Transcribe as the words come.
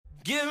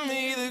Give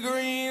me the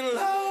green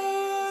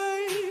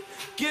light.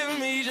 Give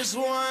me just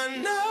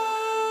one night.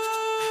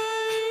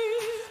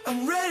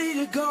 I'm ready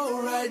to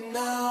go right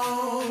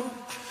now.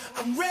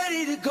 I'm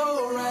ready to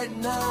go right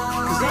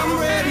now. 'Cause I'm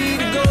ready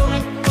to go.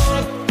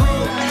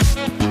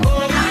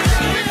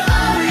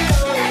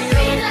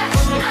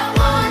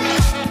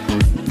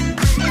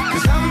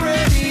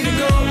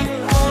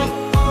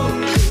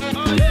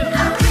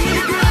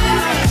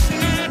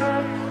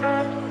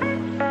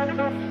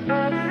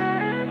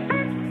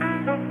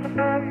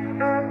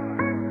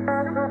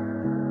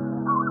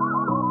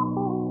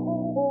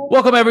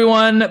 Welcome,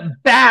 everyone,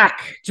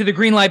 back to the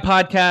Greenlight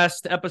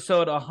Podcast,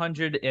 episode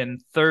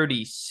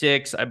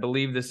 136. I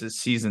believe this is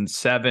season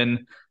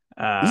 7.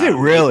 Is it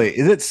really?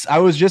 Is it? I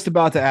was just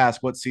about to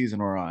ask what season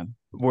we're on.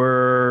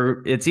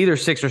 It's either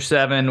 6 or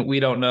 7. We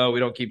don't know. We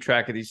don't keep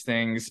track of these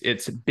things.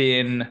 It's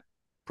been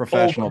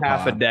Professional over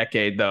half a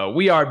decade, though.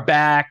 We are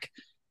back.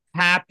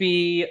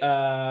 Happy.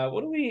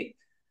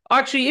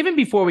 Actually, even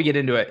before we get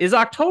into it, is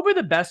October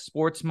the best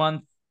sports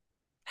month?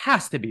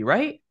 Has to be,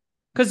 right?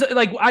 Because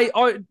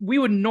we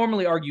would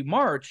normally argue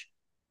March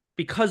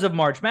because of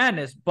March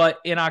Madness, but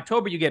in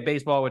October you get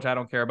baseball, which I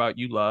don't care about.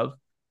 You love.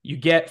 You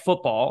get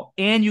football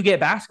and you get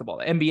basketball.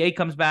 The NBA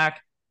comes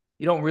back.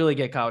 You don't really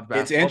get college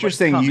basketball. It's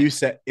interesting you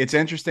said. It's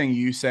interesting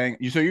you saying.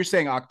 So you're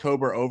saying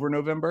October over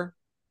November?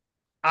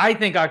 I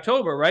think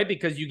October, right?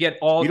 Because you get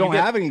all. You don't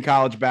have any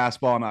college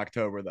basketball in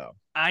October, though.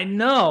 I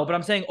know, but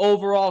I'm saying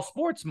overall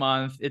sports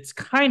month. It's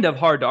kind of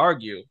hard to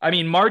argue. I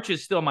mean, March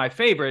is still my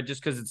favorite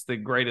just because it's the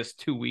greatest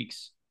 2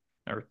 weeks.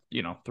 Or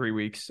 3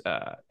 weeks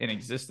in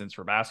existence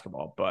for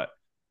basketball, but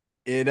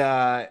it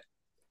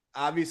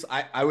obviously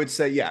I would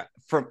say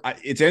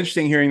it's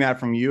interesting hearing that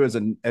from you as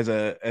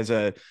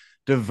a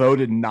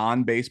devoted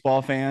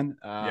non-baseball fan.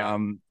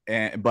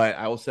 But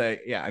I will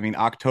say I mean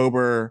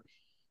October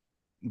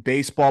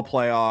baseball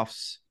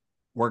playoffs,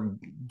 we're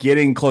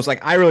getting close.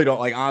 Like I really don't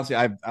honestly.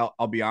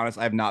 I'll be honest.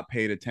 I have not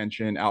paid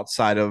attention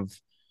outside of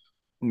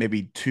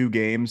maybe 2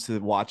 games to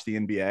watch the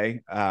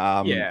NBA.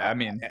 But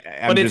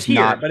it's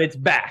here, but it's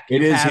back.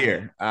 It is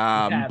here.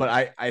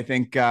 But I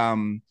think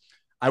I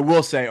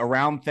will say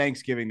around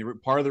Thanksgiving,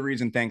 part of the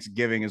reason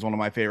Thanksgiving is one of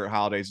my favorite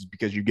holidays is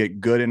because you get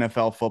good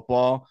NFL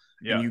football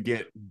and you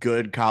get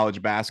good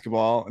college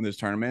basketball in those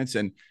tournaments.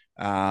 And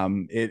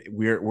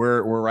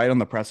we're right on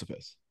the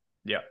precipice.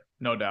 Yeah,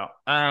 no doubt.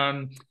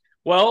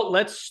 Well,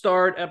 let's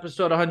start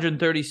episode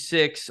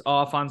 136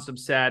 off on some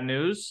sad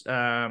news.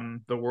 The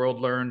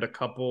world learned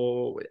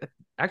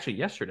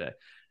yesterday,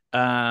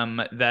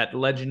 that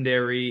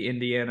legendary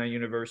Indiana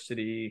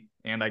University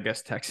and I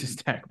guess Texas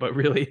Tech, but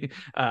really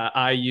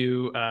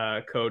IU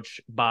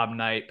coach Bob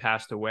Knight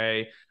passed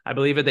away, I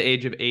believe at the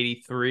age of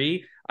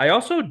 83. I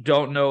also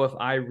don't know if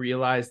I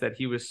realized that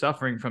he was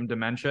suffering from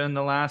dementia in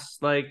the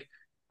last,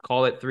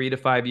 call it 3 to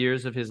 5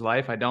 years of his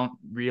life. I don't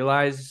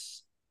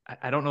realize.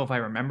 I don't know if I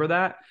remember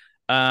that.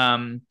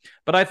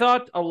 But I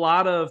thought a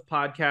lot of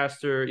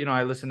podcaster,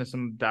 I listened to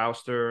some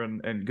Douster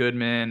and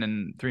Goodman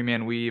and Three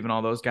Man Weave and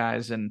all those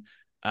guys. And,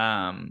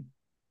 I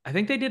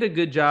think they did a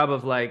good job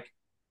of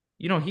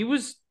he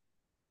was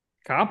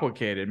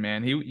complicated,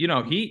 man. He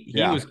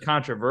was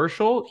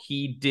controversial.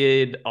 He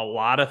did a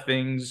lot of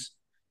things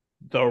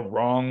the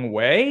wrong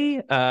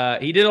way.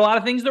 He did a lot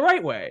of things the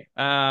right way.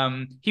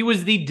 He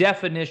was the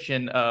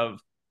definition of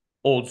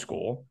old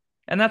school.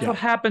 And that's what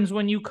happens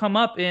when you come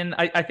up in,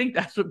 I think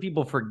that's what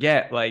people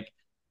forget.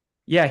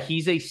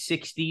 He's a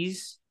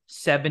 60s,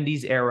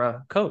 70s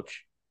era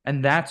coach.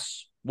 And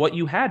that's what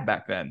you had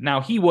back then.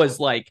 Now, he was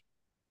to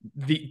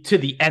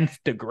the nth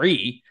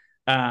degree.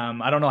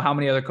 I don't know how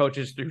many other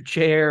coaches threw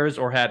chairs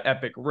or had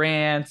epic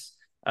rants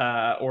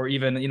or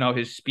even,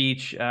 his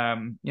speech, at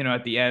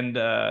the end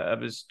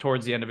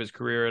towards the end of his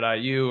career at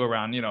IU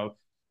around,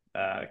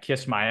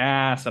 kiss my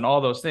ass and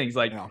all those things.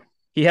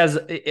 He has,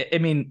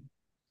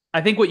 I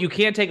think what you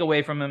can't take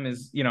away from him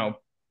is, the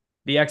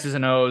X's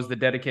and O's, the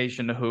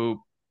dedication to hoop,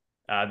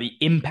 the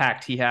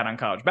impact he had on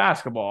college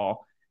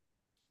basketball.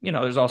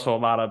 There's also a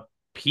lot of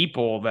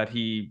people that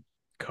he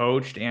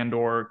coached and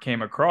or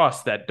came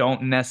across that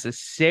don't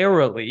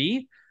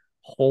necessarily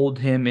hold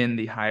him in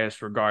the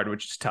highest regard,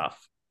 which is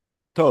tough.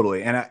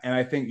 Totally. And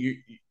I think you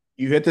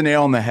hit the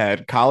nail on the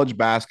head. College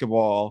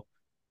basketball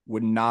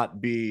would not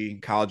be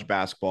college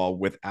basketball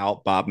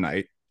without Bob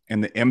Knight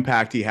and the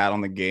impact he had on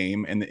the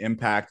game and the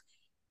impact,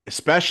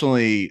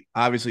 especially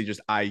obviously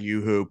just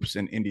IU hoops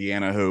and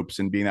Indiana hoops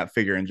and being that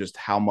figure and just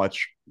how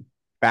much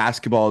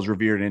basketball is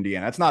revered in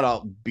Indiana. That's not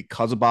all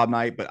because of Bob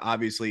Knight, but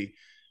obviously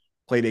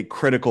played a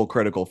critical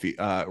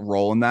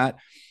role in that.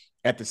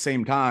 At the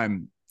same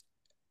time,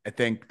 I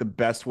think the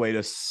best way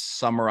to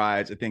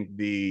summarize, I don't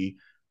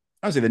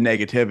say the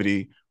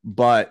negativity,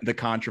 but the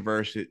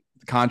controversy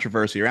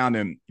around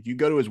him. If you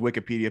go to his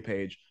Wikipedia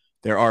page,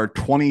 there are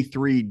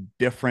 23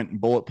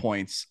 different bullet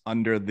points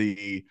under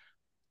the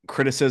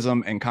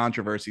criticism and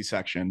controversy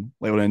section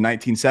labeled in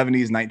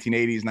 1970s,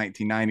 1980s,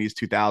 1990s,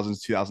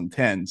 2000s,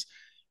 2010s.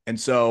 And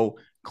so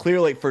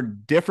clearly for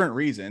different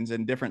reasons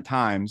and different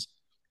times,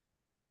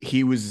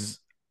 he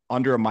was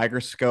under a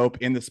microscope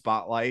in the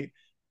spotlight.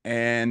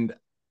 And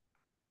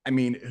I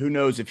mean, who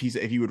knows if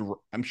he would,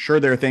 I'm sure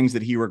there are things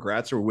that he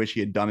regrets or wish he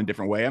had done a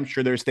different way. I'm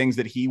sure there's things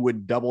that he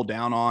would double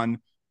down on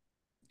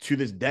to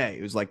this day.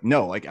 It was like,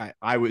 no, like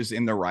I was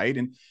in the right.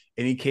 And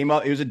he came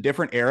up, it was a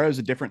different era. It was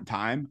a different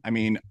time. I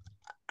mean,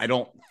 I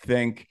don't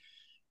think,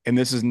 and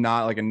this is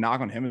not like a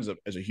knock on him as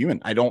a human.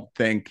 I don't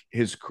think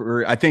his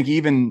career, I think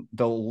even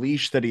the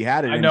leash that he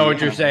had, I know what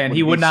you're saying.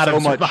 He would not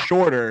have so much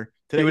shorter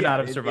today. He would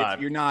not have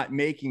survived. You're not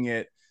making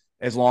it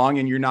as long,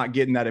 and you're not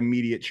getting that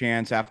immediate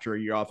chance after a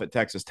year off at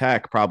Texas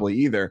Tech, probably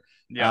either.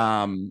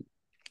 Yeah.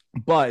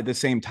 But at the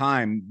same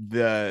time,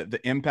 the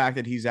impact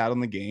that he's had on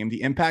the game,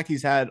 the impact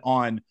he's had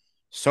on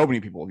so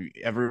many people,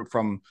 ever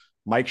from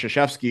Mike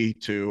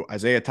Krzyzewski to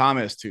Isaiah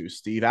Thomas to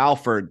Steve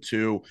Alford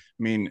to, I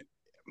mean,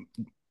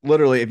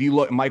 literally, if you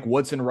look, Mike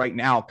Woodson right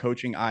now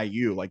coaching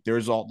IU, like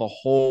there's all the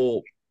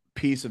whole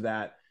piece of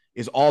that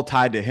is all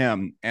tied to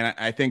him. And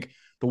I think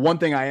the one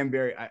thing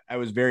I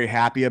was very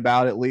happy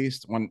about, at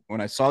least when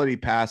I saw that he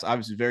passed, I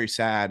was very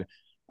sad.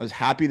 I was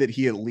happy that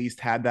he at least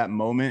had that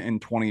moment in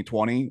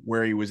 2020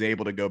 where he was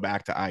able to go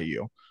back to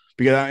IU,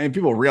 because I mean,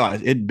 people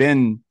realize it'd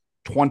been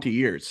 20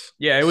 years.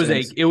 Yeah,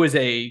 it was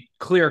a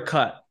clear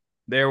cut.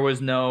 There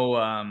was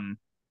no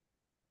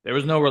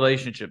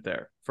relationship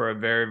there for a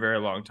very, very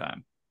long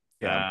time.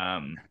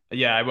 Yeah.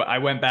 I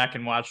went back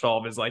and watched all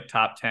of his like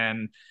top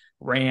 10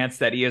 rants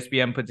that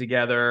ESPN put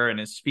together and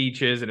his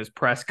speeches and his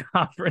press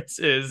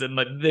conferences, and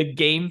the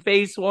game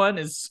face one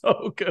is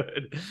so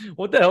good.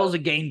 What the hell is a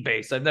game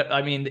face?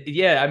 I mean,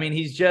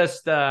 he's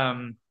just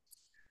and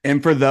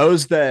for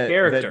those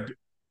character.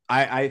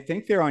 I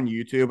think they're on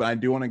YouTube, and I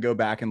do want to go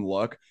back and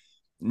look.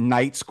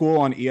 Night School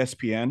on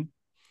ESPN.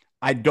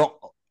 I don't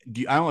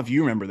know if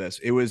you remember this.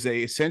 It was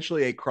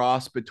essentially a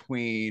cross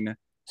between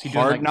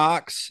Hard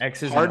Knocks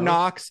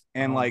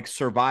and like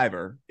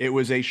Survivor. It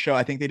was a show.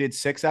 I think they did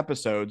 6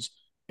 episodes.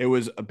 It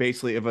was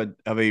basically of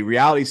a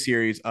reality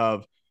series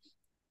of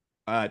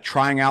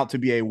trying out to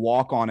be a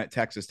walk-on at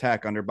Texas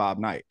Tech under Bob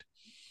Knight.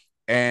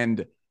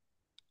 And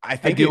I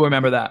do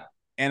remember that.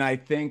 And I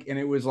think, and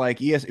it was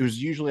like, it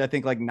was usually, I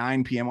think, like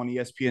 9 p.m. on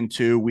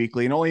ESPN2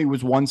 weekly, and only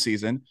was one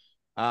season.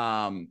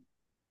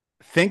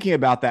 Thinking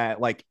about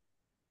that, like,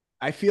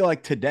 I feel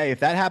like today,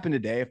 if that happened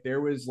today, if there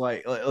was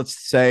like, let's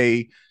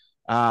say,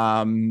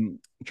 I'm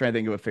trying to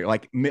think of a figure,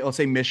 like let's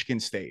say Michigan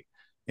State.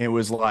 It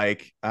was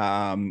like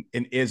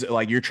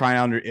like you're trying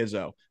out under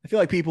Izzo. I feel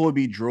like people would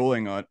be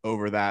drooling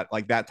over that,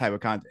 like that type of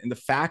content. And the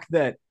fact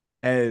that,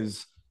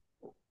 as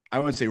I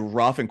wouldn't say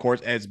rough and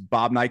coarse as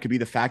Bob Knight could be,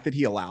 the fact that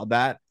he allowed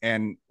that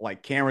and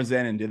like cameras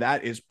in and did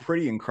that is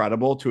pretty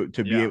incredible to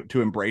be able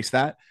to embrace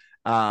that.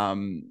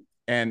 And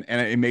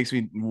it makes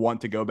me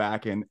want to go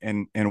back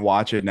and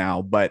watch it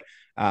now. But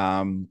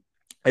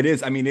it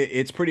is. I mean,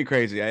 it's pretty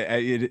crazy.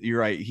 You're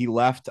right. He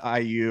left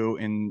IU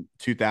in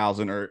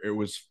 2000, or it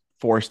was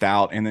forced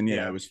out, and then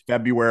it was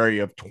February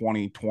of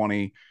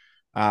 2020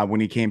 when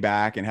he came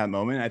back and had a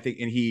moment. I think,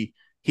 and he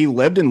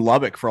lived in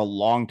Lubbock for a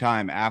long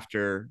time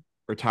after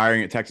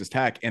retiring at Texas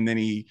Tech, and then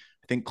I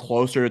think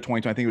closer to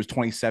 2020, I think it was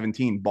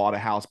 2017, bought a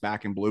house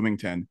back in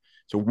Bloomington,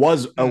 so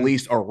was at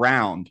least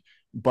around.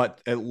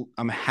 But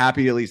I'm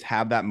happy to at least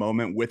have that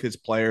moment with his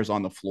players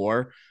on the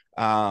floor.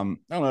 I don't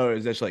know,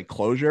 is this like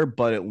closure,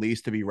 but at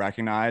least to be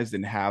recognized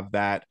and have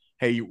that,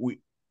 hey,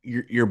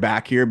 you're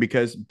back here,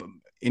 because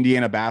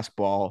Indiana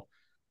basketball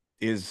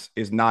is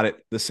not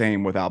the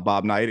same without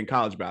Bob Knight, and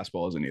college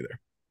basketball isn't either.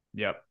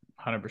 Yep,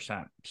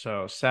 100%.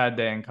 So sad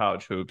day in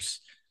college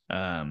hoops.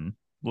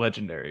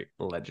 Legendary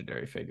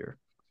figure.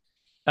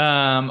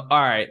 All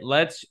right,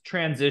 let's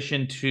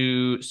transition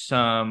to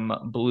some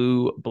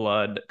blue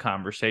blood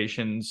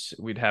conversations.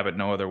 We'd have it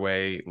no other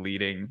way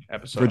leading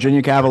episode.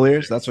 Virginia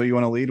Cavaliers, that's what you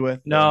want to lead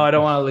with? No, I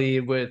don't want to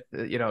lead with,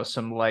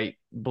 some light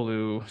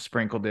blue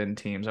sprinkled in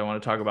teams. I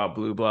want to talk about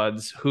blue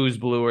bloods. Who's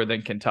bluer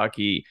than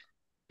Kentucky?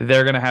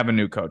 They're going to have a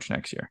new coach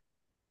next year.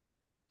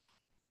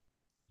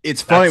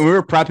 It's funny. We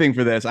were prepping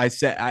for this. I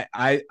said,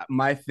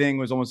 my thing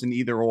was almost an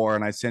either or.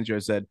 And I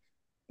said,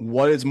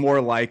 what is more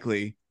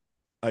likely,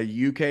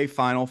 a UK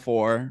Final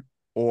Four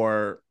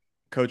or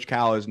Coach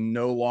Cal is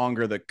no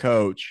longer the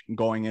coach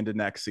going into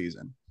next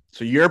season?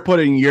 So you're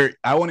putting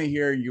I want to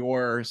hear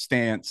your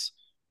stance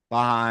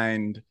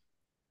behind,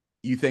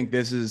 you think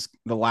this is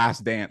the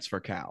last dance for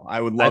Cal.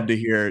 I would love to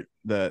hear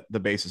the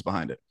basis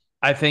behind it.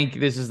 I think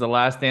this is the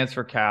last dance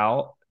for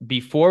Cal.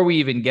 Before we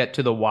even get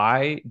to the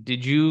why,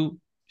 did you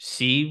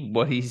see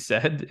what he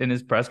said in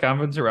his press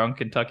conference around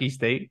Kentucky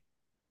State?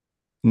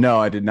 No,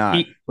 I did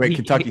not.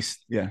 Kentucky.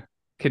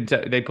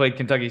 They played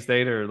Kentucky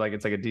State, or like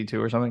it's like a D2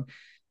 or something.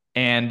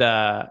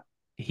 And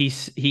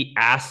he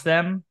asked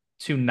them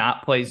to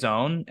not play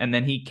zone. And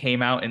then he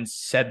came out and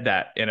said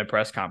that in a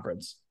press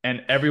conference.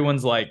 And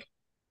everyone's like,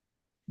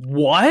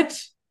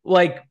 what?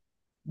 Like,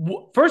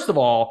 first of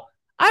all,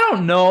 I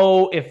don't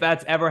know if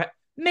that's ever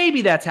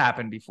Maybe that's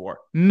happened before.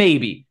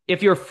 Maybe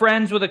if you're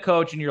friends with a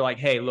coach and you're like,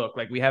 hey, look,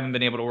 like we haven't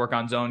been able to work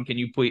on zone. Can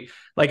you please,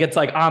 like, it's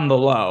like on the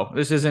low.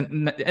 This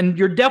isn't, and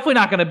you're definitely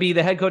not going to be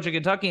the head coach of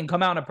Kentucky and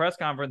come out in a press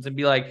conference and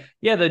be like,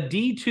 yeah, the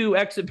D2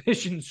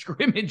 exhibition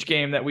scrimmage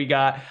game that we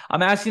got,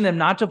 I'm asking them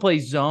not to play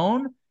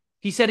zone.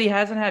 He said he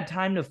hasn't had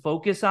time to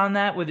focus on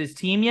that with his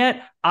team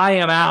yet. I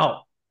am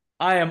out.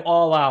 I am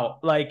all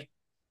out. Like,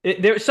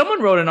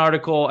 someone wrote an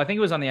article, I think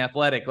it was on The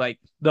Athletic, like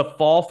the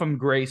fall from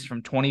grace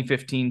from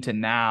 2015 to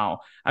now.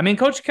 I mean,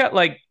 Coach Ket,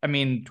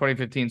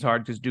 2015 is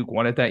hard because Duke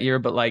won it that year,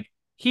 but like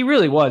he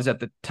really was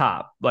at the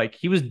top. Like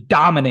he was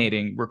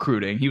dominating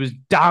recruiting. He was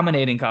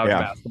dominating college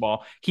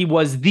basketball. He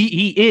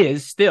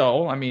is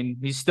still, I mean,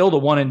 he's still the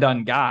one and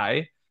done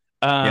guy.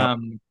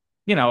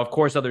 Of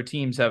course, other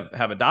teams have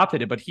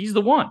adopted it, but he's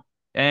the one.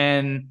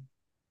 And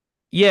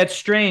yeah, it's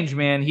strange,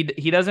 man.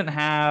 He doesn't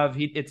have,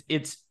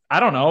 it's, I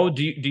don't know.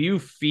 Do you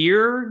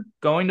fear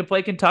going to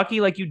play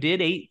Kentucky like you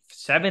did 8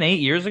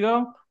 years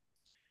ago? No,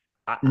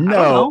 I don't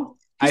know.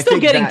 He's still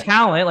getting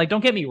talent. Like,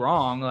 don't get me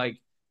wrong.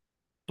 Like,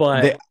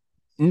 but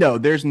no,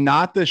 there's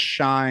not the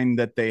shine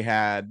that they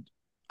had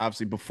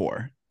obviously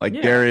before. Like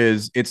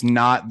it's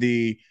not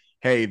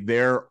hey,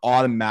 they're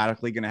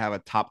automatically going to have a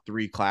top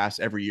 3 class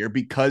every year,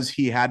 because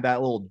he had that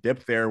little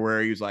dip there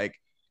where he was like,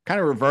 kind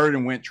of reverted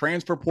and went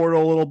transfer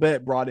portal a little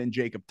bit, brought in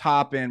Jacob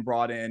Toppin,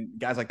 brought in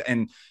guys like that,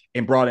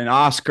 and brought in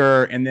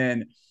Oscar. And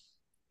then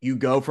you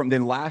go from,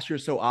 then last year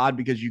is so odd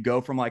because you go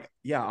from like,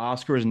 yeah,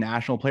 Oscar is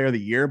National Player of the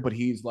Year, but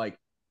he's like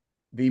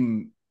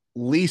the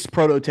least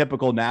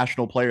prototypical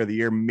National Player of the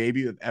Year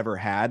maybe you've ever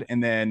had.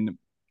 And then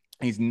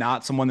he's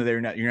not someone that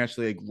you're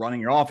necessarily like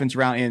running your offense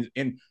around.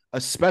 And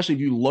especially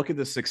if you look at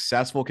the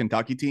successful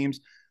Kentucky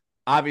teams,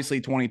 obviously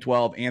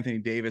 2012, Anthony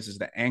Davis is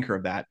the anchor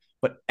of that.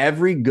 But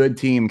every good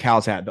team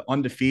Cal's had, the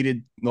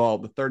undefeated, the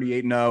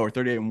 38-0 or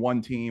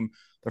 38-1 team,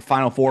 their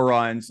Final Four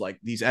runs, like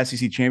these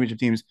SEC championship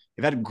teams,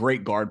 they've had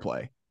great guard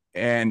play.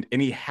 And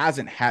he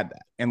hasn't had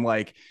that. And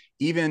like,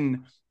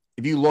 even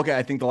if you look at,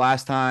 I think the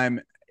last time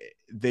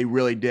they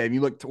really did,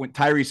 you look to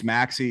Tyrese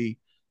Maxey,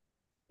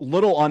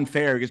 little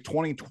unfair because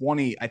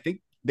 2020, I think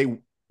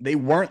they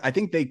weren't, I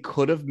think they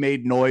could have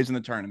made noise in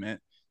the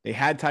tournament. They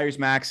had Tyrese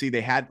Maxey,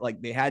 they had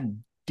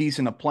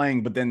decent of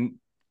playing, but then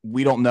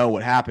we don't know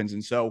what happens.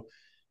 And so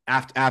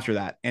after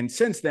that, and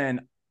since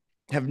then,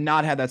 have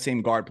not had that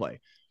same guard play.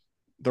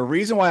 The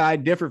reason why I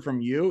differ from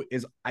you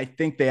is I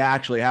think they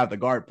actually have the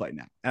guard play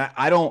now. And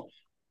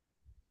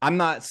I'm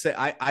not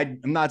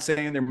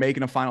saying they're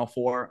making a Final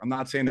Four. I'm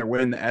not saying they're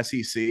winning the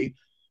SEC,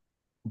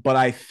 but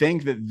I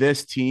think that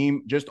this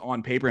team, just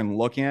on paper and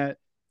looking at it,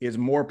 is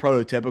more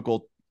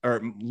prototypical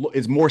or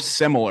is more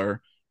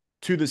similar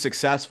to the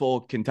successful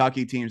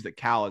Kentucky teams that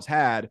Cal has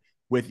had,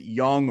 with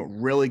young,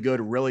 really good,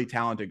 really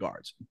talented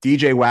guards.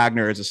 DJ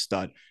Wagner is a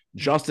stud.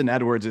 Justin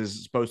Edwards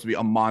is supposed to be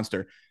a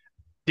monster.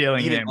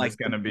 Dillingham is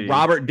going to be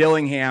Robert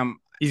Dillingham.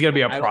 He's going to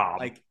be a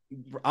problem.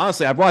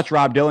 Honestly, I've watched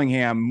Rob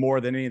Dillingham more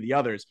than any of the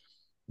others.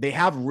 They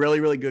have really,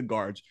 really good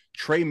guards.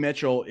 Trey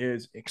Mitchell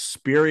is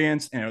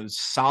experienced and as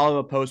solid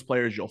a post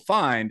player as you'll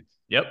find.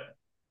 Yep.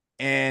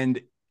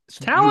 And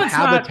you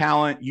have the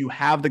talent, you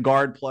have the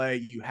guard play,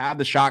 you have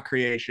the shot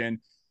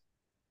creation.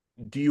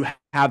 Do you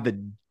have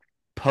the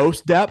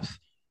post depth?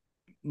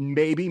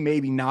 Maybe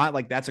not.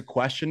 Like, that's a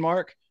question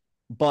mark.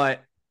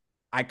 But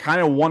I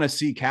kind of want to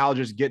see Cal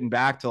just getting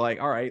back to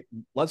like, all right,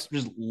 let's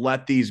just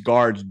let these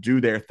guards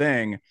do their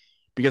thing,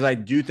 because I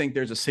do think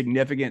there's a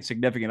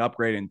significant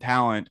upgrade in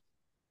talent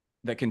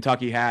that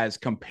Kentucky has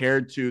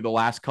compared to the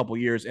last couple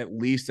of years, at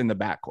least in the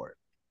backcourt.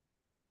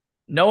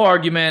 No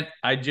argument.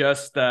 I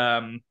just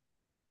I'm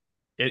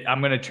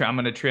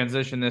gonna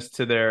transition this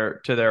to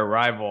their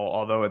rival,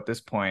 although at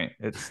this point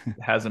it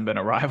hasn't been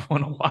a rival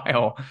in a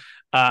while.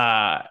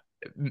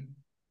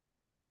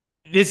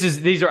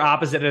 These are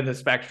opposite end of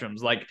the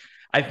spectrums. Like,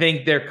 I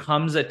think there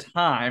comes a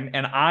time,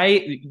 and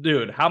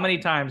how many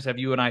times have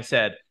you and I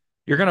said,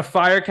 you're gonna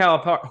fire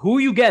Calipari? Who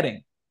are you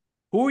getting?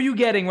 Who are you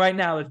getting right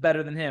now that's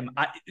better than him?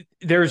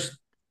 There's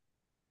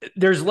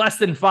less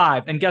than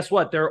 5, and guess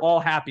what? They're all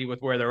happy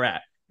with where they're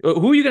at.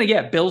 Who are you gonna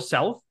get? Bill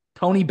Self?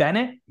 Tony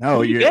Bennett?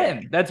 No, you're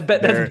getting. That's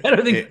better than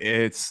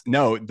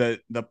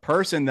the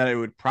person that it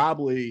would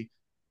probably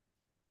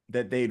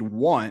that they'd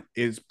want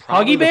is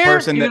probably Huggy Bear? The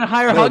person you're that gonna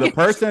hire Huggy?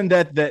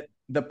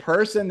 The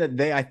person that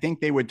I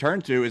think they would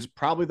turn to is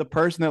probably the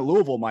person that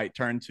Louisville might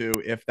turn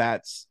to if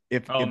there's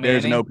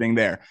an opening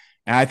there.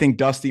 And I think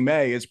Dusty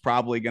May is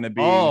probably going to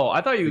be. Oh, I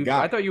thought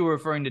you were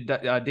referring to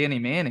Danny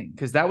Manning,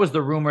 because that was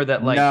the rumor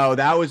that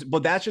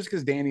that's just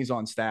because Danny's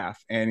on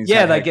staff and he's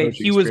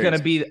he was going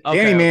to be. Okay,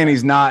 Danny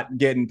Manning's not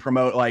getting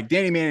promoted. Like,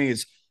 Danny Manning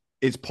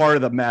is part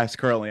of the mess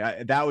currently.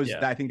 I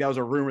think that was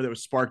a rumor that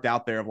was sparked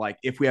out there of like,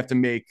 if we have to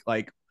make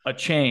like a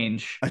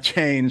change,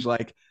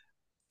 like,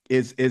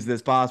 is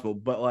this possible?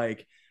 But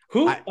like,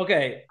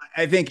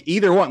 I think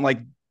either one,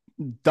 like,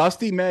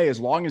 Dusty May, as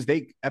long as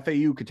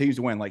FAU continues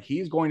to win, like,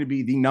 he's going to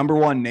be the number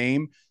one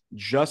name,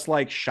 just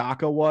like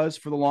Shaka was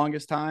for the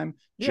longest time,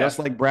 just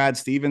like Brad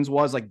Stevens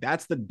was. Like,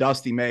 that's the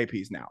Dusty May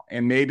piece now.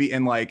 And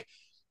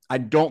I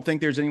don't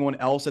think there's anyone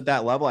else at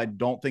that level. I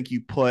don't think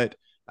you put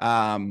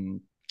I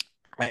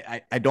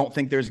don't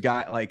think there's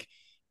guy like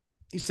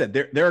he said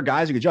there are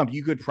guys who could jump.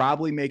 You could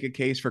probably make a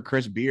case for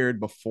Chris Beard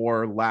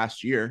before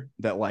last year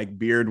that like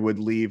Beard would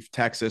leave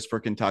Texas for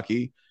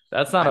Kentucky.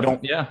 That's not I a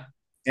don't yeah.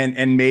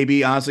 and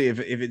maybe honestly if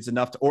it's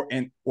enough to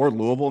or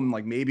Louisville and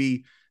like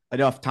maybe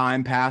enough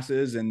time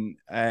passes and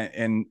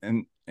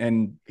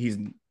he's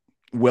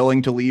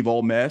willing to leave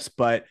Ole Miss,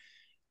 but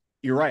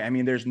you're right. I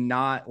mean, there's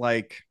not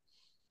like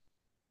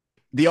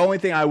the only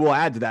thing I will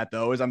add to that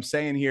though is I'm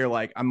saying here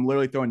like I'm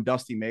literally throwing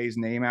Dusty May's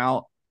name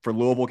out for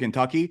Louisville,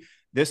 Kentucky.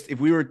 This if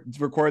we were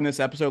recording this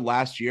episode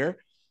last year,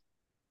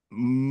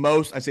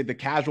 most I say the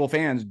casual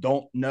fans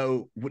didn't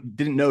know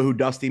who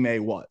Dusty May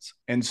was,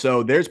 and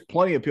so there's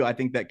plenty of people I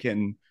think that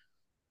can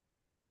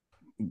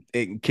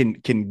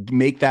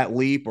make that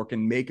leap or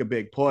can make a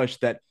big push.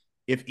 That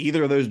if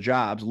either of those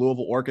jobs,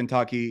 Louisville or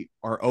Kentucky,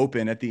 are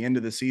open at the end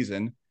of the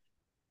season,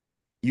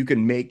 you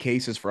can make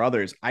cases for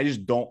others. I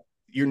just don't.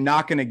 You're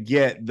not going to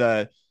get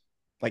the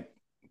like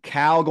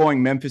Cal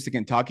going Memphis to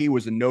Kentucky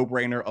was a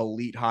no-brainer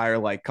elite hire.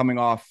 Like coming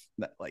off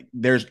like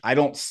I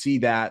don't see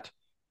that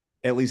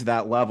at least at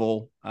that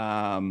level.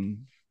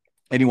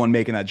 Anyone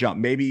making that jump.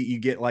 Maybe you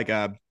get like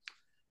a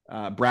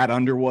Brad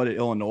Underwood at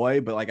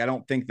Illinois, but like I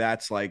don't think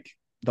that's like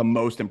the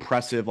most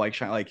impressive. Like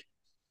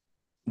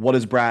what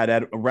has Brad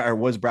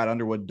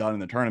Underwood done in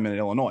the tournament at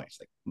Illinois?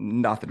 It's like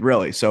nothing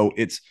really. So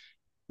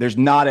there's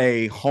not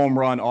a home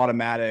run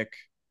automatic.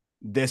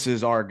 This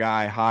is our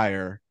guy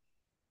hire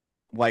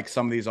like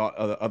some of these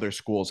other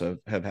schools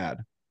have had.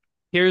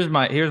 Here's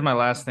my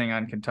last thing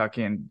on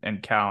Kentucky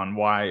and Cal and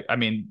why. I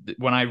mean,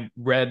 when I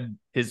read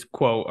his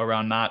quote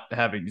around not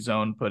having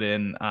zone put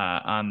in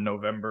on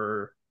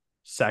November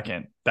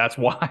 2nd, that's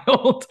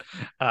wild.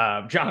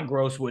 John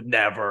Gross would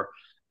never.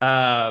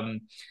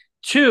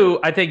 Two,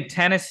 I think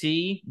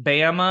Tennessee,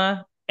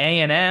 Bama,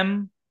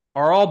 A&M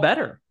are all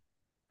better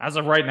as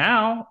of right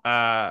now.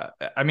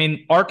 I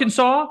mean,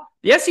 Arkansas,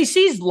 the SEC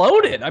is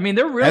loaded. I mean,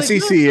 they're really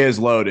SEC good. is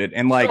loaded,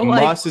 and like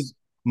so,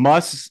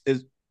 Muss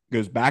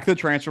goes back to the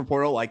transfer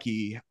portal like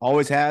he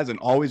always has and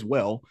always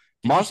will.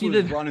 Muss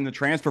was running the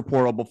transfer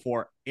portal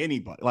before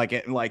anybody,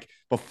 like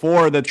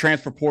before the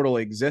transfer portal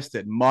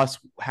existed. Muss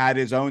had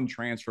his own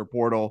transfer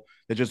portal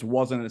that just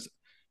wasn't as.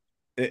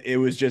 It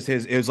was just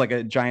his. It was like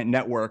a giant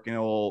network, a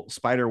little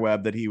spider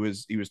web that he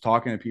was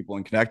talking to people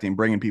and connecting,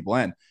 bringing people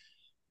in.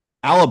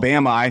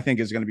 Alabama, I think,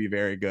 is going to be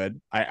very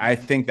good. I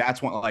think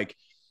that's one like.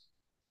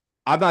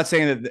 I'm not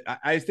saying that.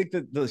 I think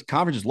that the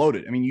conference is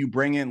loaded. I mean, you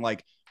bring in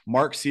like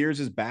Mark Sears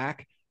is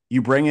back.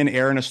 You bring in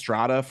Aaron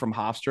Estrada from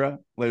Hofstra.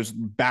 There's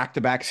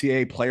back-to-back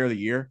CAA Player of the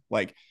Year.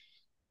 Like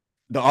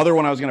the other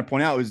one I was going to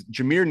point out was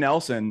Jameer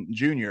Nelson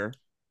Jr.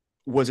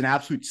 was an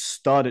absolute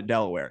stud at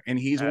Delaware, and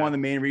he's one of the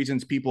main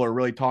reasons people are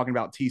really talking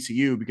about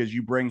TCU because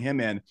you bring him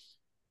in.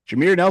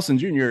 Jameer Nelson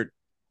Jr.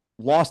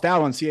 lost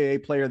out on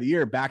CAA Player of the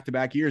Year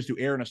back-to-back years to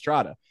Aaron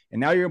Estrada,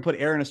 and now you're going to put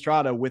Aaron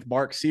Estrada with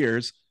Mark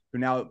Sears, who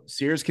now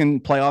Sears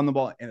can play on the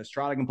ball and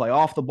Estrada can play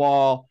off the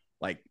ball.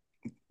 Like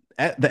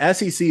the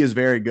SEC is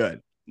very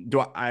good.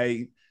 Do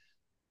I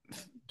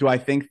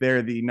think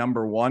they're the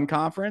number one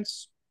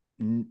conference?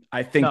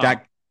 I think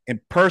that, and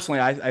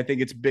personally, I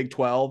think it's Big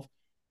 12.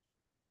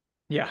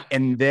 Yeah,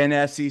 and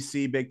then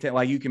SEC, Big 10.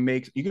 Like you can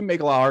make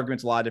a lot of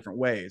arguments a lot of different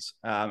ways,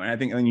 and I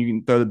think then you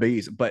can throw the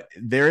B's. But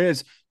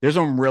there's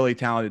some really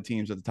talented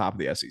teams at the top of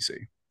the SEC.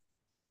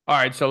 All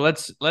right, so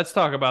let's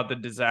talk about the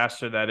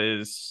disaster that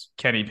is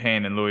Kenny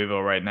Payne in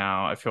Louisville right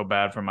now. I feel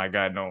bad for my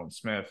guy Nolan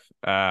Smith,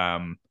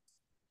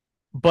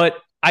 but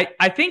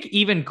I think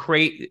even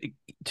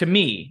to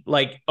me,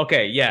 like,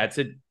 okay, yeah, it's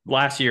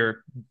last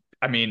year.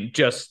 I mean,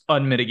 just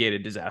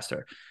unmitigated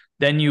disaster.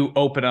 Then you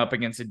open up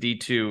against a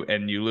D2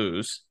 and you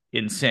lose.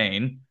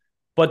 Insane.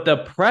 But the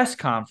press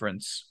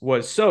conference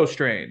was so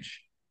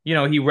strange. You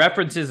know, he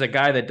references a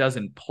guy that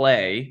doesn't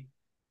play,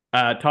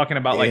 talking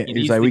about like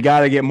he's like, we got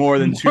to get more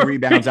than 2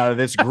 rebounds out of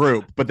this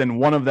group, but then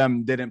one of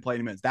them didn't play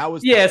any minutes. That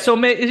was so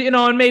and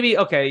maybe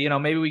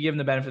maybe we give him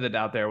the benefit of the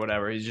doubt there, or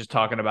whatever. He's just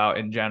talking about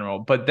in general.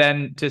 But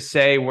then to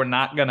say we're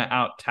not going to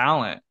out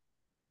talent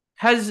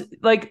has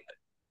like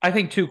I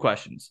think 2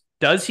 questions.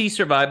 Does he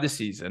survive the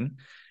season?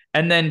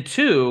 And then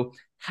 2,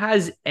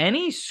 has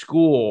any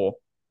school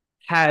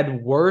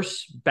had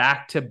worse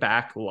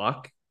back-to-back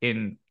luck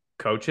in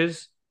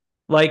coaches?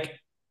 Like,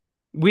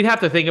 we'd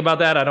have to think about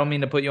that. I don't mean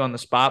to put you on the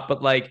spot,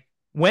 but like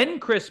when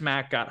Chris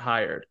Mack got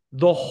hired,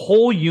 the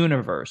whole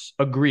universe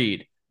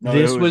agreed.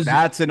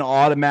 That's an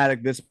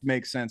automatic. This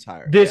makes sense.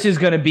 Hire. This is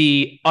going to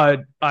be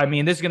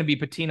this is going to be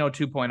Pitino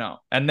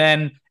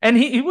 2.0. And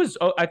he was,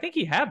 I think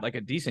he had like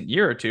a decent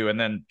year or 2 and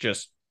then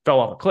just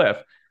fell off a cliff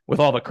with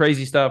all the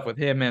crazy stuff with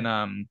him.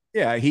 And,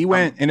 he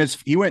went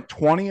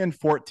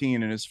 20-14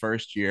 in his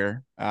first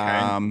year.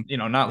 Not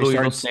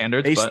Louisville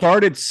standards. They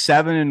started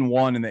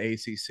 7-1 in the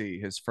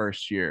ACC his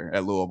first year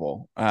at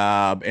Louisville.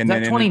 And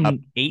then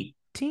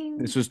 2018.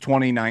 This was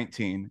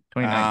 2019.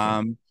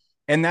 And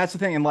that's the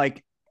thing. And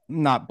like,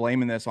 I'm not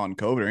blaming this on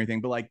COVID or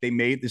anything, but like they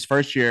made this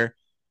first year,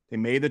 They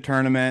made the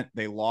tournament.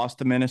 They lost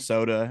to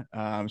Minnesota.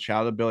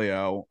 Shout out to Billy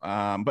O.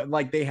 But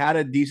like they had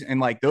a decent,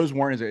 and like those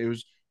weren't, it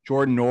was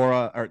Jordan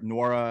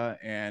Nora,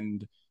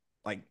 and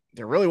like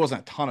there really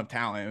wasn't a ton of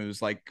talent. It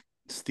was like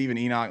Steven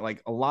Enoch,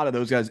 like a lot of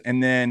those guys.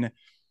 And then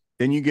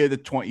you get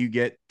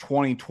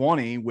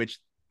 2020, which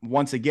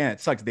once again, it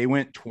sucks. They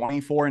went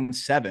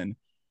 24-7.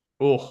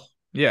 Oh,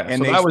 yeah.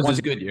 And So that was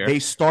a good year. They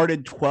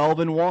started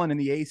 12-1 in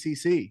the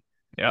ACC.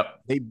 Yep.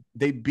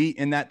 They beat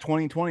in that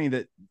 2020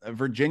 that a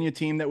Virginia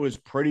team that was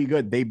pretty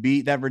good. They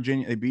beat a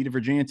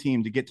Virginia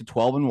team to get to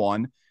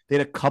 12-1. They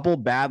had a couple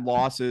bad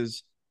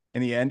losses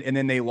in the end, and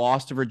then they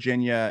lost to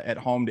Virginia at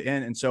home to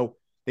end. And so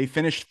they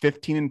finished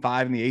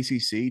 15-5 in the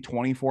ACC,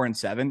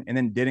 24-7, and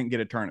then didn't get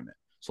a tournament.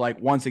 So like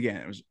once again,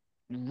 it was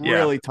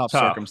really tough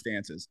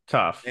circumstances.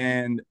 Tough.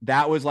 And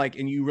that was like,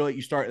 and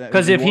you start that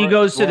because if he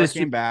goes to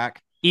the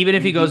back, even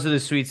if he goes to the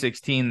Sweet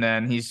 16,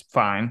 then he's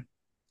fine.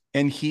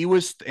 And he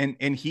was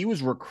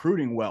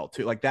recruiting well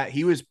too, like that.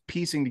 He was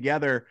piecing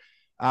together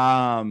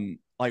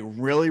like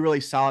really, really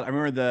solid. I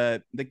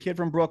remember the kid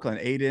from Brooklyn,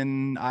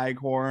 Aiden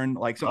Eichhorn,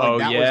 like something like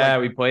that. Yeah,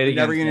 we played against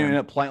never him. End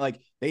up playing. Like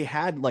they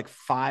had like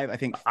 5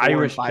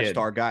 Irish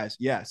 5-star guys.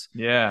 Yes.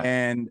 Yeah.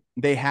 And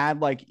they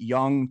had like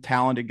young,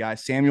 talented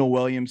guys, Samuel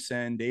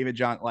Williamson, David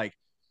John, like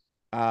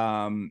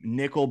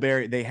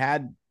Nickelberry. They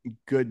had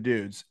good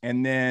dudes.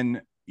 And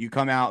then you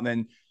come out and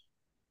then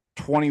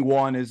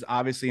 21 is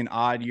obviously an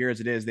odd year as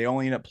it is. They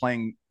only end up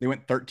playing, they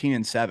went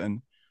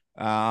 13-7.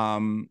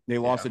 They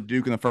lost to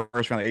Duke in the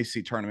first round of the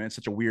ACC tournament. It's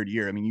such a weird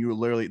year. I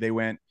mean, they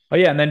went. Oh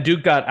yeah, and then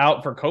Duke got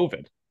out for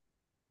COVID.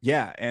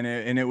 Yeah, and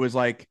it was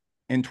like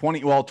in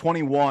 21 was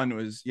 21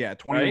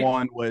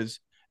 right? Was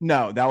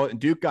no, that was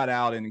Duke got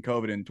out in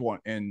COVID in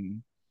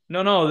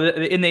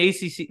in the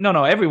ACC.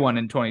 No, everyone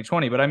in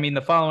 2020. But I mean,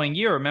 the following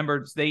year,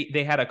 remember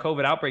they had a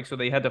COVID outbreak, so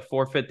they had to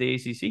forfeit the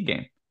ACC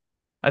game.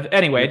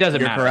 Anyway, it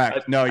doesn't matter. You're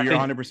correct. No, you're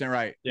 100%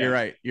 right.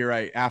 Yeah. You're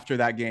right. After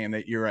that game,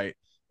 you're right.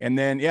 And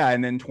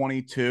then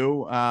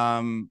 22,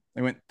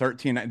 they went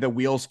 13. The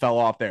wheels fell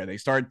off there. They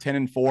started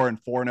 10-4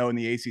 and 4-0 in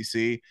the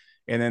ACC,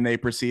 and then they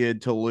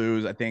proceeded to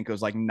lose. I think it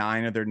was like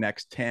 9 of their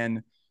next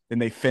 10. Then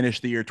they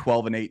finished the year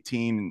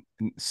 12-18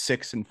 and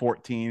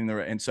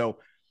 6-14. And so,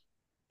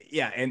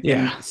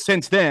 and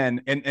since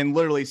then, and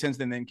literally since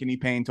then Kenny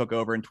Payne took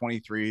over in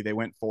 23. They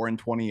went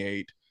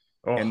 4-28,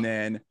 and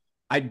then.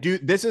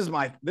 This is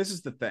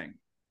the thing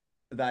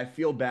that I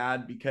feel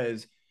bad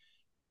because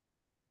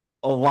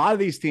a lot of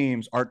these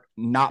teams are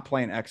not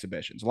playing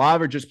exhibitions. A lot of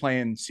them are just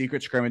playing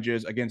secret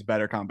scrimmages against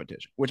better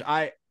competition, which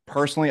I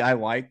personally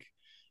like.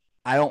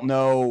 I don't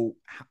know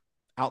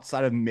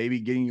outside of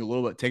maybe getting you a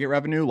little bit of ticket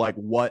revenue, like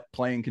what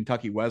playing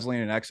Kentucky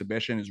Wesleyan in an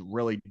exhibition is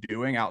really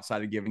doing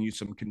outside of giving you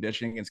some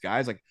conditioning against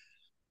guys. Like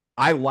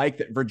I like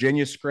that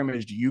Virginia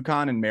scrimmaged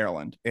UConn and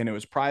Maryland, and it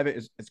was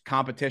private. It's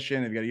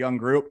competition. They've got a young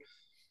group.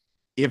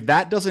 If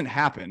that doesn't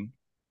happen,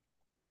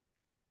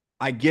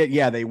 I get,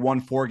 they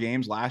won 4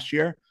 games last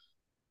year,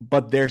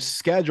 but their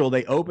schedule,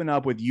 they open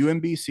up with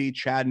UMBC,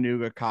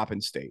 Chattanooga,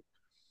 Coppin State.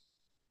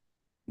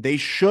 They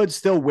should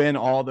still win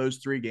all those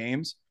 3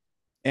 games.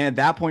 And at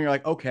that point, you're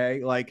like,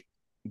 okay, like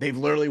they've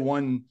literally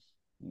won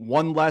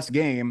one less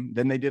game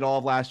than they did all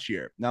of last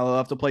year. Now they'll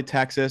have to play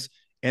Texas.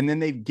 And then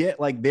they get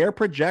like, they're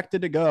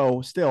projected to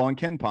go still on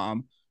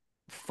KenPom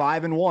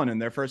 5-1 in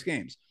their first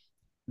games.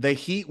 The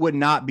heat would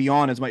not be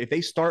on as much if they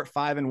start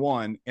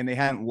 5-1 and they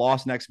hadn't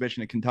lost an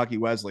exhibition at Kentucky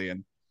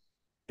Wesleyan.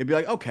 It'd be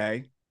like,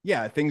 okay,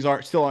 things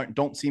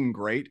don't seem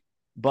great,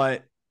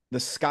 but the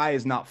sky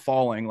is not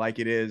falling like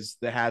it is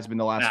that has been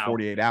the last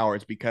 48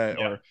 hours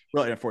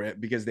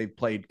because they've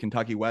played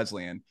Kentucky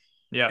Wesleyan.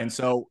 Yeah. And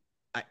so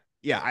I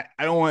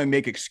don't want to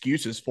make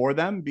excuses for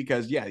them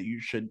because you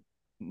should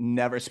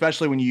never,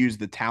 especially when you use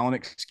the talent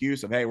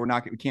excuse of, hey, we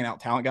can't out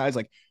talent guys.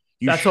 Like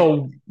that's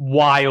a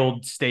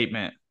wild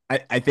statement.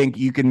 I think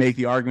you can make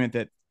the argument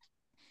that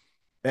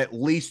at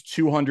least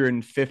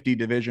 250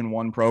 Division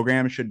I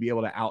programs should be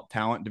able to out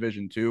talent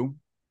Division II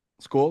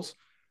schools,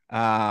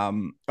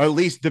 or at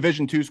least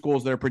Division II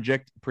schools that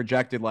are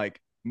projected like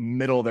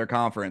middle of their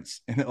conference,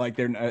 and like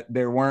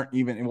there weren't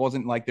even, it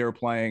wasn't like they were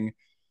playing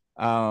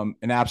an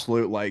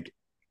absolute like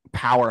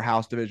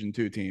powerhouse Division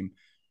II team,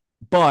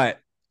 but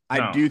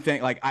I do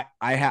think like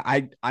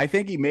I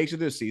think he makes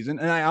it this season,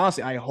 and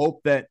I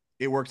hope that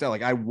it works out.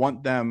 Like I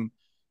want them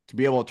to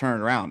be able to turn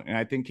it around. And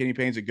I think Kenny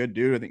Payne's a good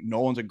dude. I think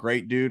Nolan's a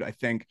great dude. I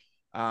think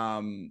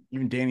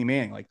even Danny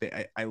Manning, like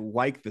I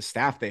like the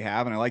staff they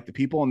have, and I like the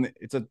people, and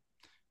it's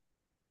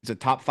a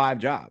top 5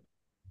 job.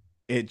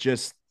 It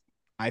just,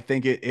 I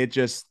think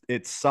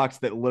it sucks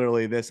that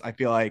literally this, I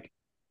feel like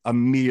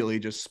immediately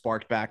just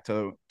sparked back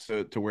to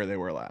where they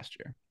were last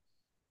year.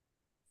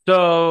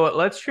 So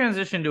let's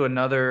transition to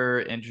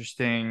another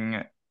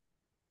interesting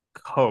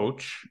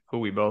coach who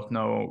we both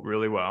know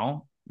really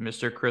well,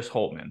 Mr. Chris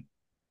Holtmann.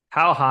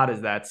 How hot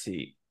is that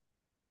seat?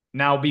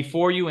 Now,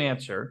 before you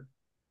answer,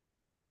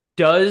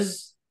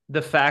 does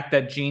the fact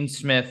that Gene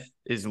Smith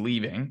is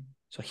leaving,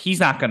 so he's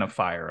not going to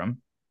fire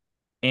him,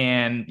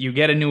 and you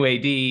get a new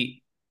AD,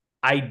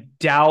 I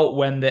doubt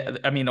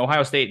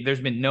Ohio State, there's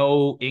been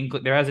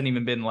there hasn't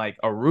even been like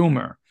a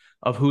rumor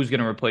of who's going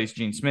to replace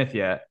Gene Smith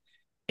yet.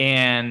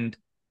 And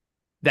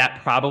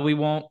that probably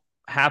won't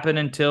happen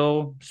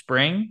until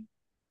spring,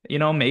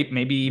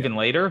 maybe even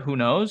later, who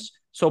knows?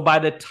 So by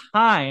the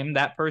time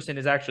that person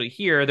is actually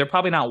here, they're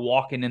probably not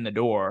walking in the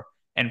door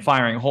and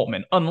firing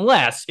Holtmann,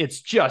 unless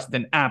it's just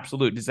an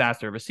absolute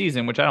disaster of a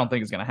season, which I don't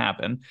think is going to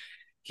happen.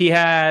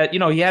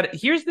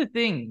 Here's the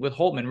thing with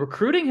Holtmann,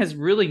 recruiting has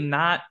really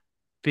not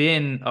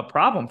been a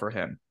problem for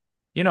him.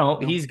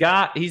 He's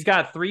got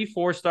 3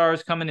 4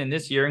 stars coming in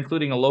this year,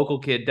 including a local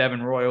kid,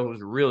 Devin Royal,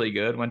 who's really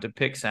good, went to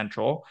Pick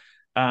Central.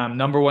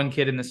 Number 1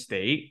 kid in the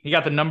state. He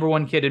got the number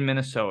 1 kid in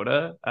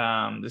Minnesota.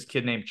 This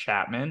kid named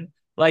Chapman.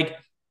 Like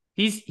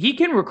he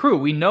can recruit.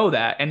 We know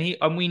that,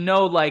 and we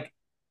know like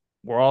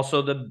we're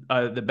also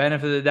the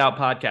benefit of the doubt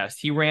podcast.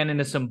 He ran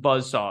into some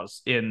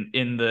buzzsaws in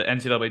the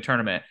NCAA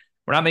tournament.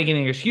 We're not making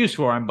an excuse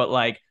for him, but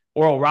like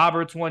Oral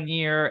Roberts one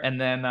year,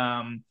 and then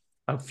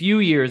a few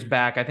years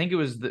back, I think it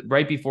was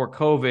right before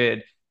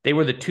COVID, they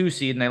were the 2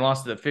 seed and they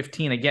lost to the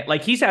 15 again.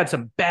 Like he's had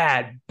some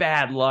bad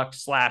luck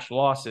 /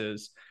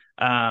 losses.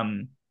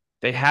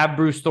 They have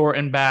Bruce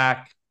Thornton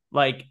back.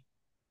 Like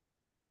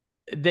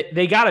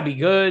they got to be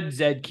good.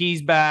 Zed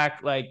Key's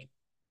back. Like,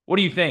 what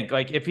do you think?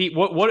 Like, if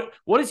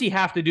what does he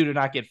have to do to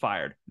not get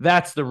fired?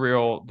 That's the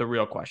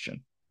real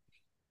question.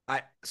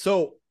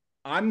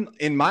 I'm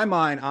in my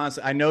mind,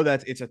 honestly, I know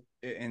that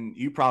and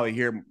you probably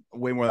hear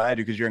way more than I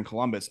do because you're in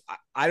Columbus.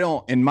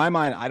 In my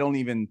mind, I don't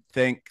even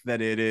think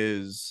that it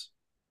is.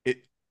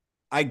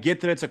 I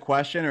get that it's a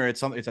question or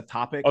it's a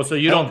topic. Oh, so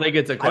you don't think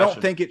it's a question?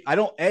 I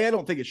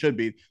don't think it should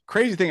be.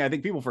 Crazy thing I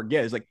think people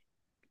forget is like,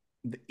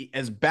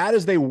 as bad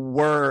as they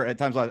were at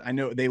times, I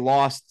know they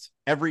lost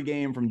every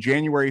game from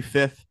January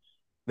 5th.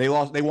 They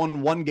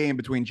won 1 game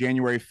between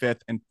January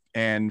 5th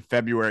and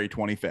February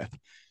 25th.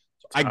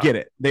 I get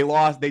it. They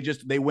lost.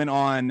 They went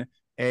on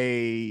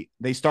they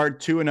start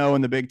 2-0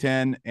 in the Big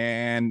Ten,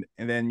 and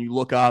then you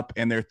look up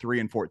and they're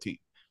 3-14.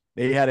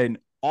 They had an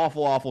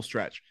awful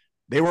stretch.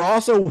 They were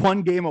also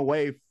 1 game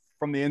away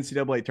from the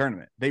NCAA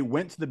tournament. They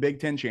went to the Big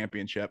Ten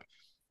championship.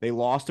 They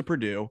lost to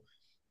Purdue,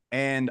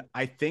 and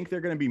I think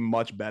they're going to be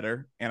much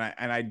better. And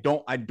I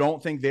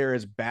don't think they're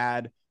as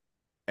bad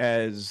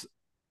as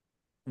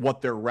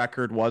what their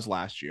record was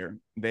last year.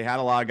 They had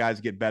a lot of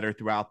guys get better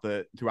throughout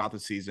the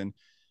season.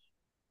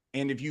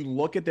 And if you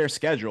look at their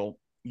schedule,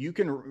 you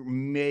can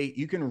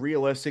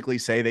realistically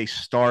say they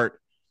start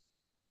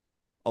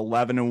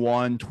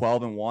 11-1,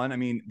 12-1. I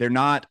mean, they're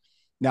not.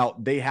 Now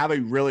they have a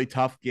really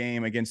tough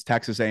game against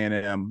Texas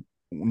A&M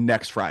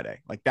next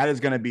Friday. Like that is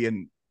going to be a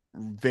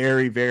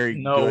very, very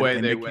no good way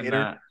indicator. They win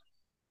that.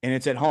 And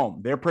it's at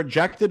home. They're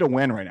projected to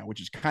win right now,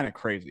 which is kind of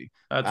crazy.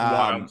 That's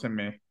wild to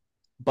me.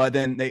 But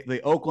then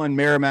they Oakland,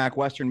 Merrimack,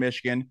 Western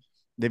Michigan.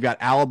 They've got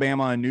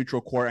Alabama on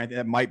neutral court. I think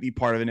that might be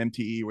part of an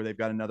MTE where they've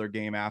got another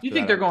game after. You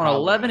think they're going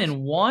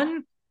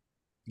 11-1?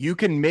 You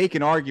can make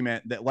an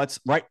argument that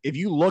if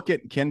you look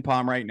at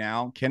KenPom right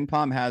now,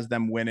 KenPom has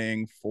them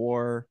winning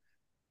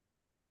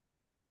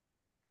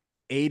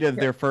 8 of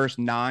their first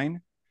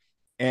 9.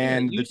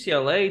 And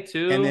UCLA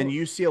too. And then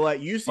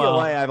UCLA,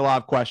 I have a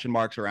lot of question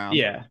marks around.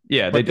 Yeah.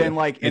 But then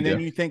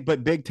you think,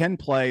 but Big Ten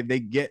play,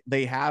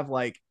 they have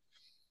like,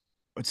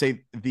 let's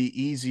say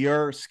the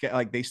easier,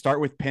 like they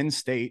start with Penn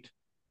State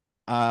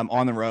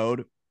on the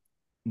road.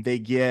 They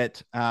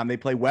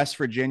play West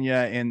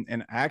Virginia and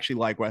I actually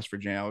like West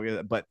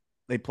Virginia, but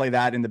they play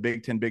that in the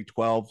Big 10, Big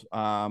 12,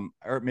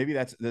 or maybe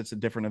that's a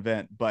different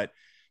event, but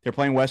they're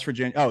playing West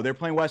Virginia. Oh, they're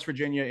playing West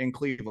Virginia in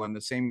Cleveland,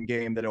 the same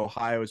game that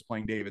Ohio is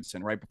playing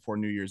Davidson right before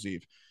New Year's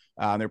Eve.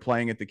 They're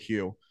playing at the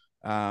Q,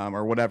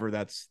 or whatever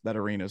that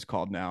arena is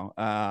called now.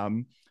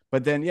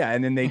 But then,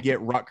 and then they get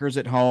Rutgers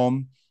at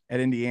home at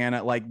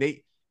Indiana. Like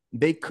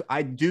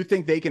I do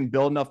think they can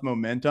build enough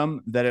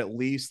momentum that at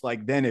least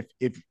like then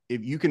if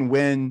you can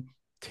win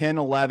 10,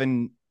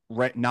 11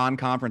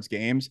 non-conference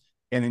games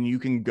and then you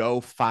can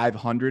go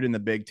 500 in the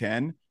Big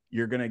Ten,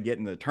 you're going to get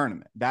in the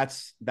tournament.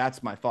 That's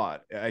my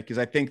thought. Because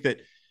I think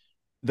that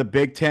the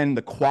Big Ten,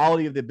 the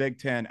quality of the Big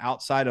Ten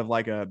outside of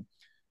like a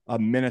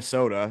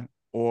Minnesota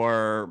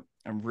or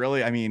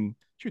really, I mean,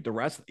 shoot, the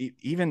rest,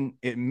 even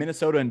in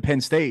Minnesota and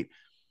Penn State,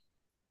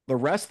 the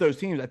rest of those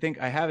teams, I think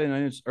I have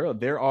in earlier,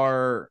 there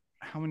are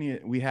how many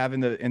we have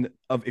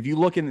if you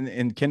look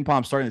in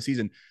KenPom starting the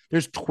season,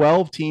 there's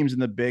 12 teams in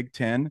the Big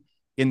Ten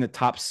in the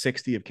top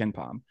 60 of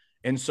KenPom.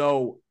 And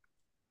so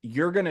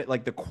you're going to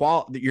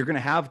you're going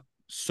to have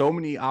so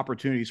many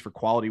opportunities for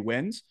quality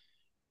wins,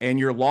 and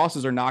your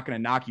losses are not going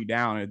to knock you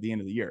down at the end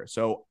of the year.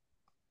 So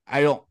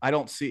I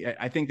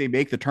think they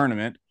make the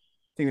tournament.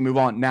 I think they move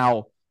on.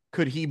 Now,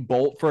 could he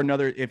bolt for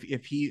another, if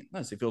he,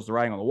 let's say, feels the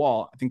writing on the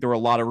wall? I think there were a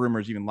lot of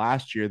rumors even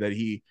last year that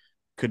he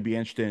could be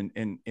interested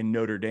in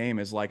Notre Dame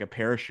as like a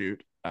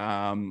parachute,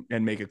 and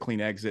make a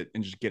clean exit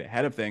and just get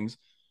ahead of things.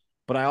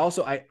 But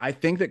I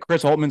think that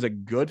Chris Holtmann's a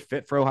good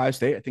fit for Ohio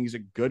State. I think he's a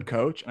good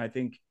coach, and I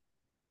think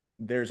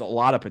there's a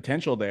lot of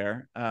potential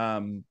there.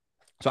 So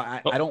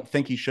I don't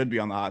think he should be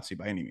on the hot seat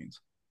by any means.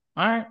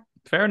 All right.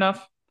 Fair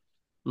enough.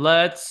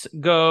 let's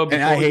go. And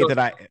Before we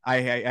go,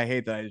 I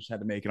hate that I just had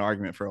to make an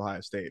argument for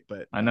Ohio State,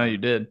 but I know you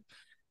did.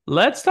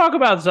 Let's talk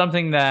about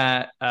something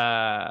that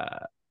I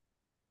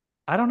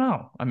don't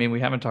know. I mean, we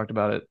haven't talked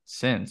about it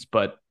since,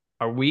 but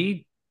are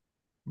we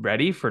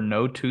ready for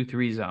no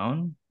 2-3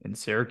 zone in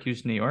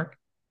Syracuse, New York?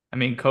 I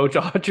mean, Coach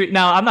Autry.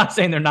 Now, I'm not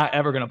saying they're not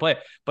ever going to play,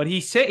 but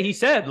he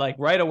said like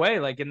right away,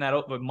 like in that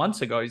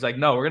months ago, he's like,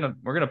 no, we're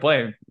gonna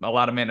play a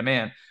lot of man to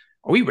man.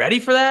 Are we ready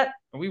for that?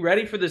 Are we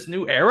ready for this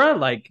new era?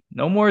 Like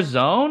no more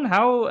zone?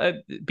 How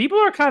people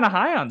are kind of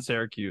high on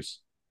Syracuse.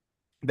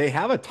 they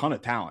have a ton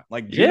of talent.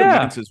 Like Judah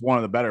Yeah, Mintz is one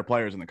of the better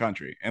players in the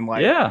country. And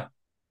like yeah.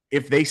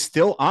 if they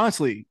still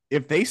honestly,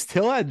 if they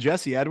still had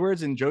Jesse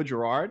Edwards and Joe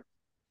Girard,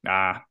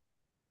 Ah,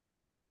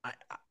 I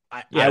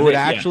yeah. I would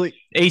actually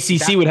ACC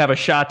that would have a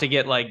shot to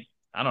get like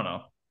I don't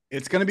know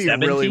it's going to be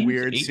 7 really teams,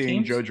 weird 8 seeing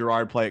teams. Joe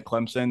Girard play at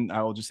Clemson.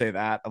 I will just say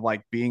that of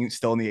like being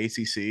still in the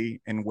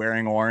ACC and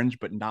wearing orange,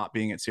 but not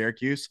being at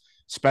Syracuse,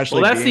 Well,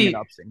 especially that's being at the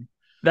Upsting.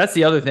 That's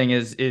the other thing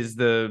is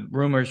the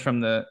rumors from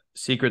the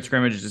secret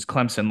scrimmages is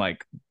Clemson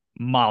like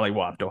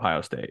mollywopped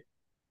Ohio State,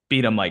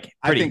 beat them like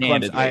I pretty think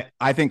handedly.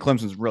 I think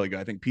Clemson's really good.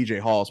 I think PJ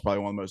Hall is probably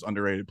one of the most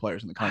underrated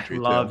players in the I country too.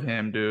 love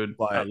him, dude. I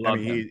But I love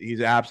mean, him. he's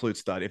an absolute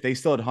stud. If they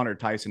still had Hunter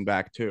Tyson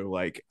back too,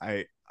 like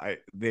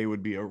they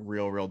would be a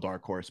real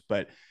dark horse.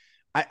 But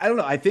I don't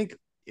know. I think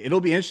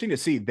it'll be interesting to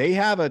see. They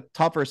have a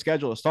tougher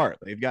schedule to start.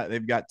 They've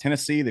got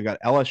Tennessee, they've got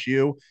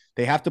LSU.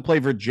 They have to play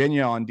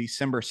Virginia on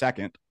December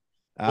 2nd.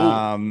 Oh,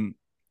 Um,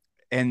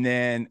 and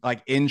then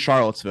like in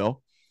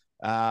Charlottesville.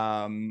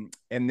 And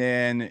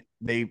then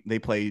they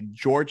play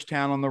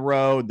Georgetown on the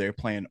road. They're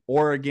playing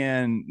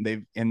Oregon.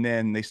 And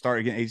then they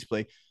start again. They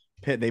play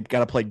Pitt. They've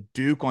got to play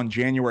Duke on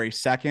January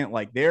 2nd.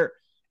 Like they've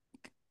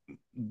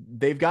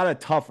got a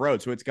tough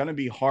road, so it's going to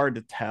be hard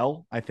to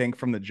tell. I think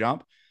from the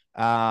jump.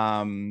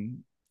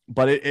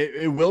 But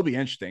it will be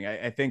interesting.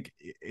 I think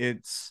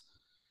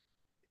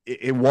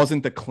it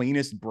wasn't the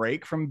cleanest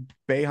break from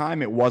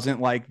Boeheim. It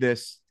wasn't like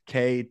this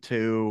K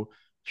to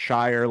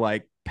Shire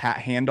like pat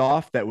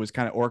handoff that was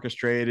kind of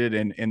orchestrated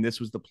and this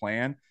was the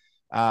plan.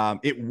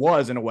 It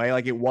was in a way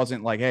like it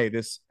wasn't like, hey,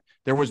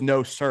 there was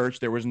no search,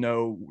 there was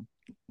no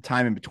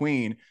time in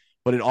between,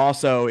 but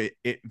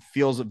it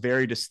feels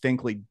very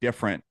distinctly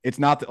different. It's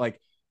not that like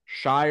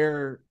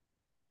Shire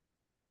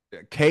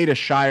K to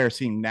Shire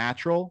seemed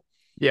natural.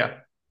 yeah.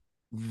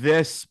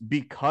 This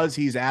because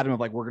he's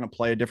adamant like we're gonna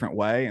play a different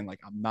way and like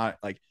I'm not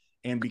like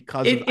and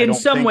because of I In don't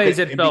some think ways,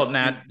 that it felt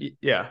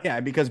yeah. yeah,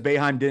 because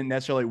Boeheim didn't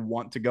necessarily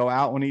want to go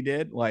out when he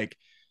did, like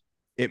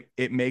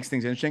it makes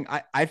things interesting.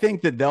 I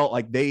think that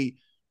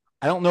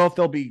I don't know if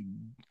they'll be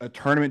a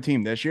tournament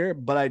team this year,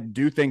 but I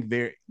do think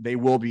they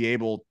will be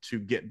able to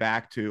get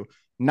back to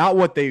not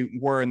what they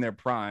were in their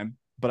prime,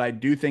 but I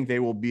do think they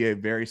will be a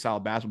very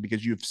solid basketball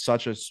because you have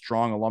such a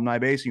strong alumni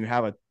base and you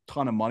have a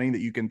ton of money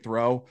that you can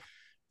throw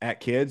at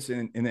kids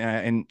and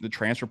the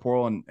transfer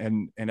portal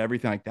and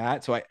everything like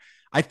that. So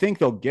I think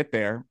they'll get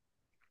there.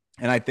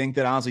 And I think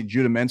that honestly,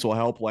 Judah Mintz will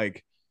help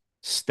like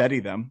steady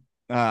them.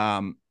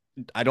 I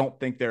don't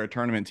think they're a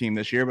tournament team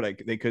this year,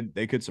 but they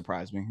could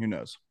surprise me. Who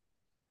knows?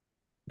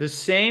 The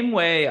same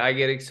way I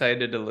get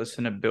excited to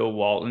listen to Bill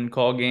Walton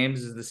call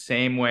games is the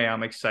same way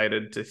I'm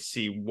excited to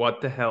see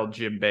what the hell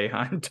Jim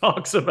Boeheim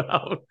talks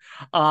about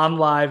on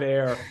live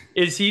air.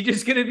 Is he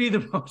just going to be the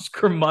most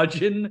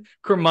curmudgeon-y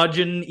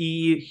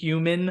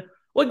human?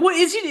 Like, what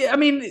is he? I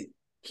mean,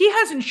 he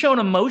hasn't shown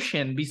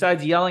emotion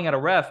besides yelling at a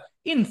ref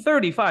in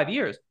 35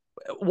 years.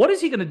 What is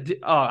he going to do?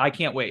 Oh, I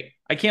can't wait.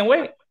 I can't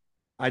wait.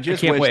 I I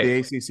just can't wish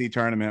wait. the ACC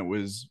tournament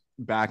was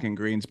back in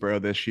Greensboro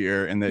this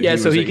year, and that Yeah,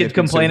 so he could so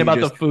complain he about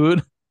the just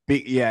food.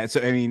 yeah.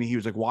 So I mean, he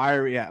was like, "Why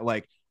are we?" Yeah,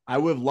 like I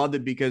would have loved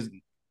it because,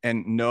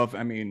 and no, if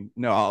I mean,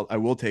 no, I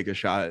will take a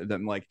shot at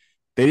them. Like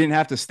they didn't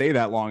have to stay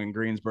that long in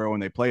Greensboro when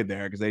they played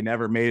there because they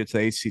never made it to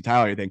the ACC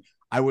title or anything.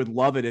 I would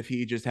love it if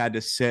he just had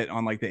to sit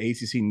on like the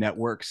ACC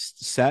network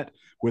set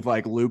with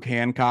like Luke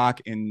Hancock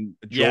and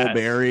Joel Yes.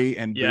 Berry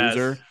and Yes.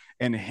 Boozer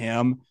and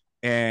him,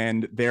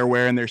 and they're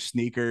wearing their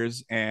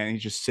sneakers, and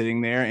he's just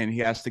sitting there, and he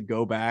has to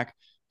go back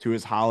to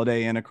his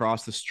Holiday Inn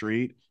across the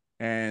street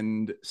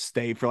and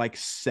stay for like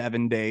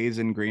 7 days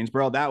in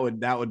Greensboro. That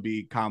would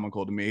be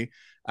comical to me.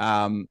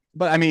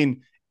 But I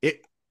mean,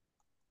 it.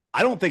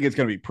 I don't think it's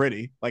going to be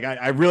pretty. Like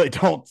I really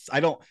don't. I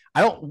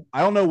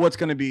don't know what's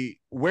going to be.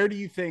 Where do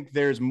you think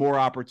there's more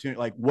opportunity?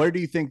 Like where do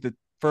you think the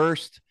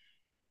first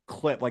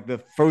clip, like the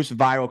first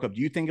viral clip,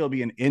 do you think it'll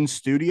be an in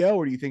studio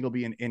or do you think it'll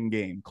be an in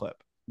game clip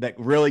that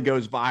really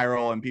goes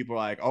viral and people are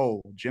like,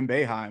 oh, Jim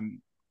Boeheim?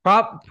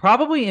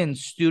 Probably in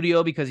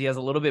studio because he has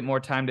a little bit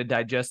more time to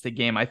digest the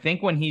game. I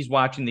think when he's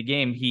watching the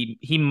game,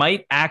 he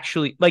might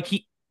actually like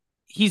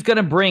he's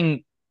gonna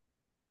bring.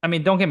 I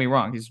mean, don't get me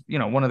wrong. He's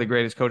one of the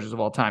greatest coaches of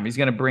all time. He's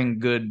gonna bring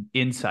good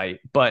insight,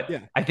 but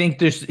Yeah, I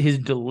think his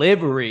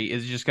delivery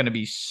is just gonna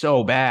be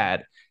so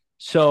bad.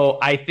 So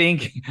I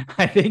think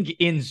I think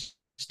in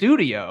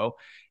studio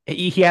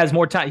he has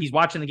more time. He's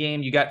watching the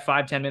game. You got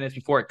 5-10 minutes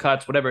before it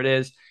cuts, whatever it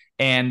is,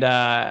 and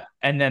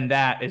then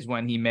that is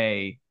when he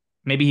may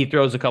maybe he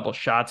throws a couple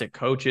shots at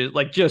coaches.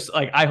 Like, just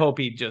like, I hope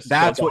he just goes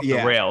That's what, off the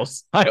yeah.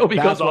 rails. I hope he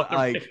That's goes off what, the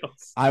like,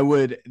 rails. I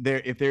would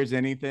there if there's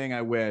anything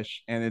I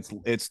wish, and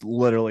it's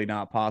literally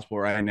not possible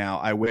right now.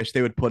 I wish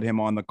they would put him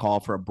on the call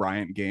for a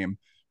Bryant game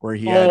where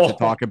he had to Oh,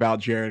 talk about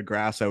Jared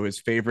Grasso, his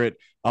favorite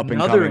up and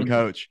another coming injury.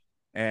 coach.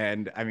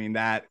 And I mean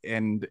that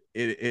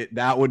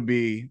would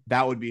be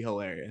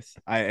hilarious.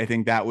 I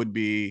think that would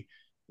be,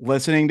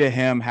 listening to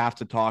him have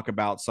to talk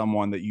about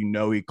someone that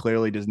he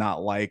clearly does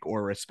not like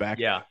or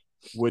respect Yeah.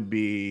 would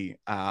be,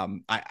 I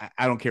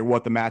don't care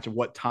what the match of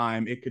what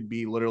time. It could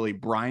be literally it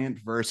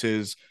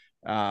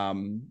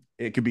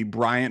could be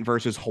Bryant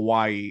versus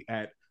Hawaii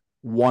at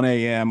 1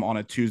 a.m. on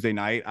a Tuesday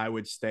night. I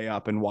would stay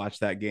up and watch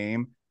that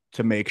game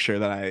to make sure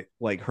that I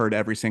like heard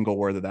every single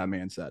word that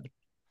man said.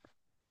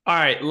 All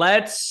right,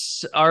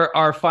 let's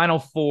our final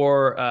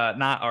four,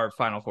 not our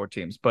final four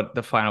teams, but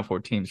the final four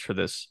teams for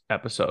this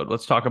episode.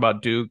 Let's talk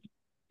about Duke,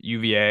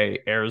 UVA,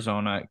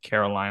 Arizona,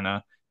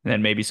 Carolina, and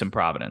then maybe some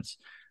Providence.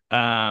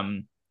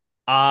 Let's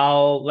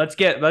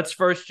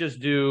first just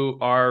do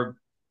our.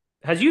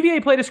 Has UVA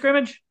played a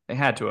scrimmage? They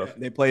had to have.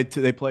 They played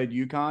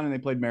UConn and they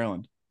played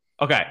Maryland.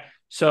 Okay,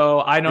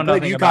 so I know They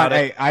played nothing UConn. about it.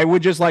 Hey, I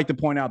would just like to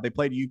point out they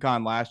played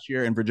UConn last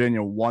year and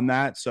Virginia won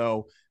that.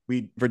 So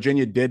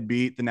Virginia did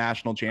beat the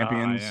national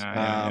champions.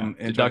 Yeah. And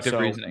Deductive so,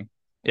 reasoning.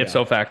 yeah.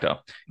 Ipso facto.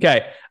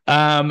 Okay.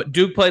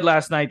 Duke played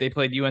last night. They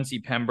played UNC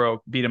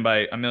Pembroke, beat them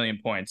by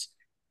 1,000,000 points.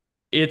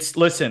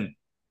 Listen,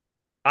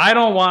 I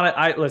don't want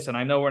to. Listen,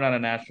 I know we're not a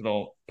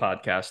national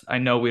podcast. I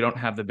know we don't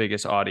have the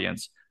biggest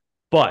audience,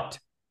 but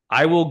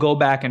I will go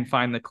back and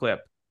find the clip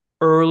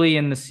early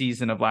in the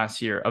season of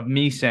last year of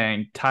me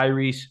saying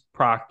Tyrese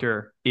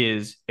Proctor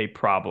is a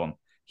problem.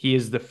 He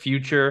is the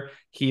future.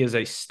 He is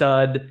a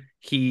stud.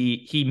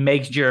 He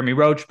makes Jeremy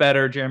Roach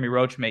better. Jeremy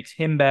Roach makes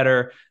him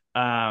better.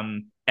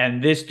 And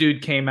this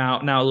dude came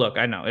out. Now, look,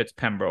 I know it's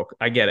Pembroke.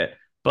 I get it.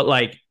 But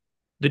like,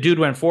 the dude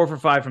went 4 for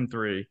 5 from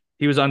three.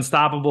 He was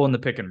unstoppable in the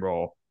pick and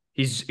roll.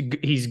 He's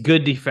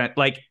good defense.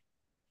 Like,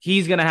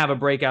 he's going to have a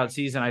breakout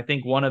season. I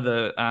think one of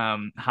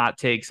the hot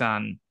takes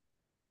on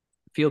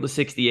Field of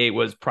 68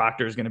 was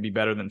Proctor is going to be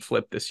better than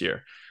Flip this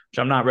year, which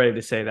I'm not ready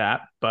to say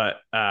that. But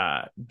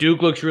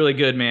Duke looks really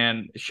good,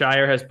 man.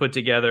 Shire has put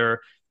together.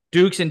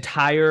 Duke's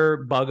entire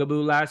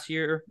bugaboo last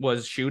year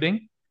was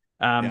shooting.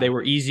 They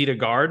were easy to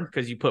guard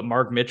because you put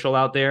Mark Mitchell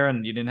out there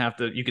and you didn't have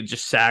to, you could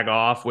just sag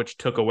off, which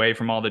took away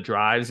from all the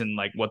drives and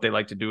like what they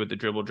like to do with the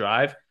dribble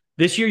drive.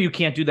 This year, you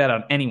can't do that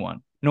on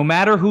anyone, no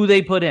matter who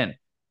they put in.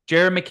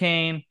 Jared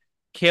McCain,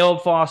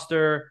 Caleb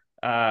Foster,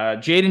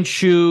 Jaden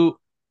Shute,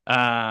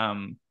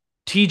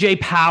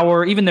 TJ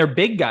Power, even their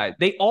big guys,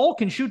 they all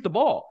can shoot the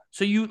ball.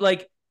 So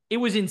it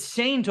was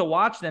insane to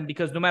watch them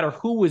because no matter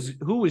who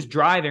was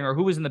driving or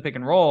who was in the pick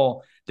and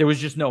roll, there was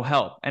just no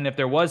help. And if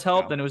there was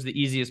help, then it was the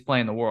easiest play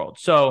in the world.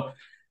 So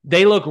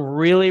they look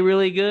really,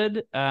 really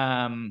good.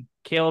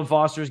 Caleb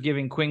Foster's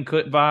giving Quinn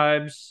Cook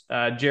vibes.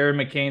 Jared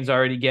McCain's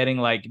already getting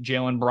like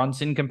Jalen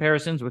Brunson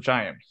comparisons, which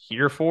I am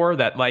here for.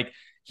 That like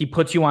he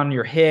puts you on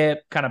your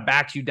hip, kind of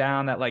backs you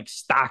down, that like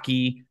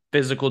stocky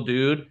physical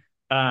dude.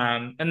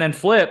 And then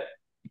Flip,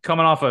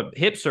 coming off of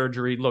hip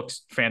surgery,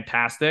 looks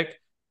fantastic.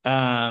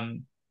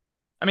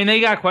 I mean,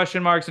 they got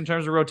question marks in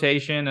terms of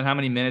rotation and how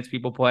many minutes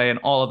people play and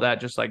all of that,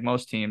 just like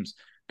most teams,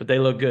 but they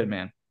look good,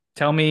 man.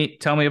 Tell me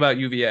about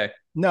UVA.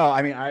 No,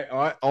 I mean,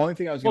 I only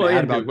thing I was going to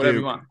add about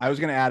Duke, I was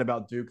going to add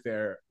about Duke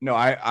there. No,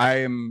 I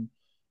am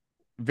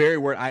very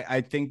worried.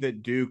 I think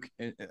that Duke,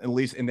 at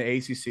least in the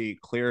ACC,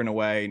 clear and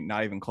away,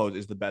 not even close,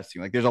 is the best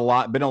team. Like, there's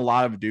been a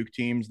lot of Duke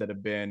teams that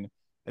have been,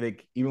 I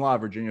think, even a lot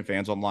of Virginia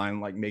fans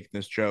online like making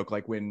this joke,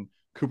 like when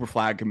Cooper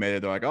Flag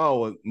committed, they're like,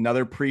 oh,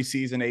 another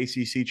preseason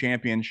ACC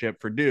championship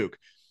for Duke.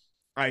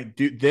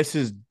 This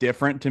is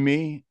different to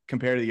me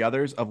compared to the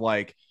others of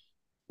like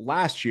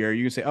last year.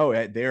 You can say,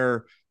 oh,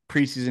 they're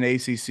preseason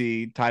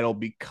ACC title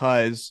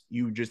because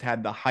you just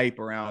had the hype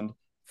around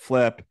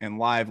Flip and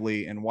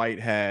Lively and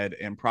Whitehead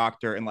and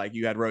Proctor and like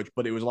you had Roach,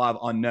 but it was a lot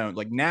of unknowns.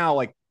 Like now,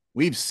 like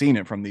we've seen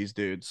it from these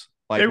dudes.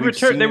 Like they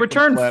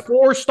returned Flip,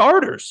 4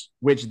 starters,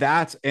 which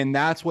that's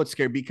what's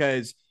scary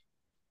because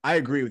I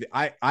agree with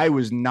you. I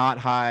was not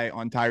high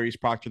on Tyrese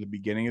Proctor at the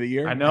beginning of the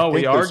year. I know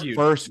we argued.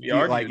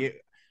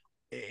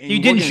 He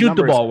didn't shoot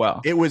the ball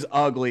well. It was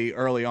ugly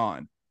early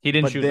on. He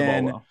didn't shoot the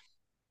ball well.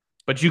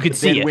 But you could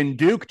see it. When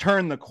Duke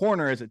turned the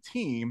corner as a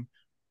team,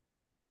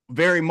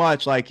 very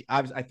much like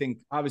I think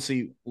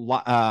obviously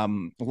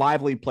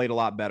Lively played a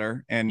lot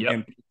better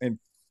and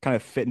kind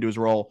of fit into his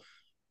role.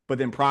 But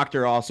then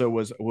Proctor also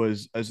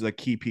was as the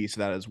key piece of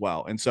that as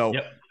well. And so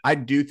I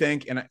do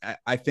think, and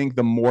I think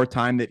the more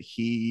time that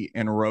he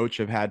and Roach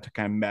have had to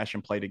kind of mesh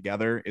and play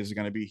together is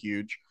going to be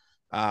huge.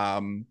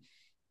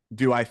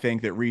 Do I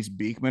think that Reese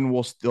Beekman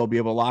will still be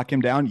able to lock him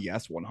down?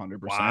 Yes, 100%.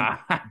 Wow.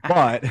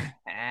 But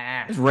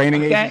he's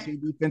reigning ACC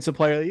Defensive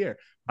Player of the Year.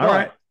 All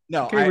right.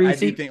 No, I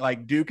do think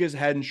like Duke is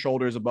head and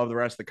shoulders above the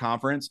rest of the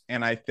conference.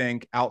 And I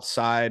think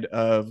outside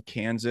of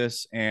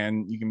Kansas,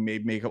 and you can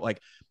maybe make it like,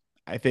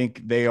 I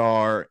think they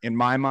are, in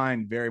my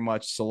mind, very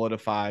much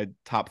solidified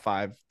top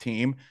 5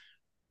 team.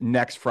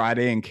 next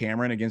Friday in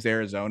Cameron against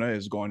Arizona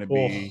is going to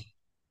be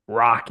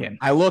rocking.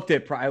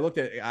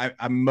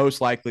 I'm most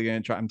likely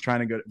going to try. I'm trying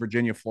to go to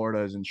Virginia.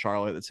 Florida is in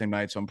Charlotte the same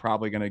night. So I'm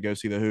probably going to go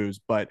see the Hoos,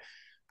 but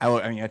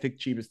I mean, I think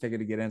cheapest ticket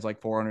to get in is like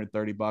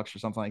 $430 or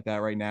something like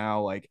that right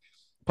now. Like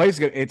place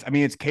good.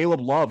 It's Caleb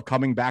Love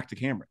coming back to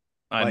Cameron.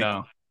 I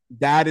know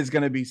that is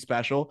going to be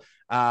special.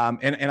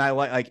 And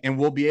I and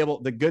we'll be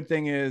able, the good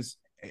thing is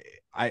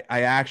I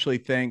actually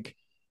think,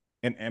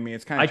 and I mean,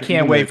 it's kind of, I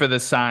can't wait for the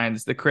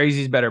signs. The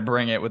Crazies better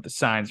bring it with the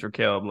signs for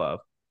Caleb Love.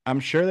 I'm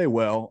sure they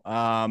will.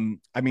 I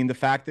mean, the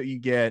fact that you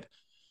get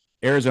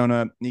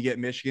Arizona, you get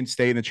Michigan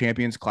State in the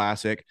Champions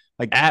Classic,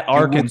 like at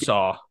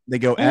Arkansas, they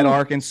go at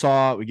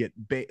Arkansas. They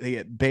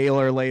get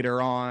Baylor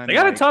later on. They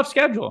got a tough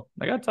schedule.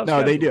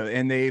 They do,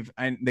 and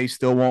they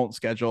still won't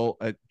schedule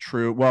a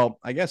true. Well,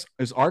 I guess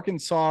is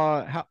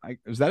Arkansas. How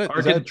is that?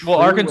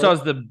 Arkansas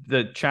is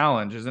the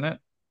challenge, isn't it?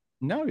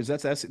 No,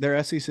 because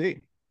they're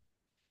SEC.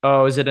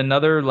 Oh, is it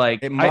another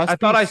like? I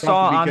thought I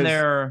saw on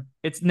there.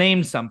 It's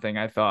named something.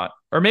 I thought,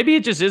 or maybe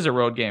it just is a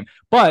road game.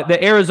 But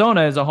the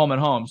Arizona is a home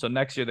and home, so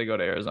next year they go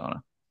to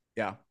Arizona.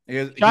 Yeah,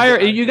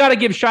 Shire. You got to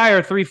give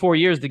Shire 3-4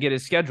 years to get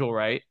his schedule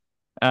right.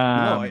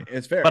 No,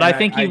 it's fair, but I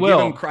think he will.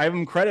 I give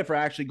him credit for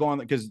actually going,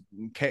 because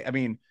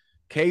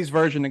K's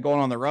version of going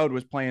on the road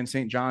was playing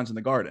St. John's in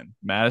the Garden,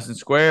 Madison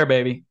Square,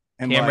 baby,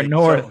 and Cameron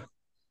North.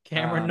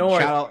 Cameron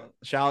North.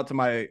 Shout out to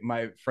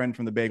my friend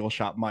from the bagel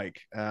shop, Mike,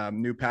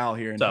 new pal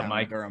here in town,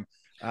 Mike? Durham.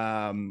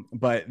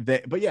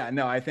 But yeah,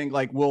 no, I think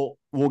like we'll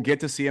get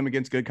to see him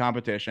against good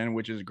competition,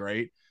 which is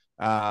great.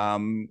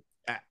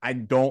 I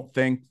don't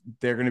think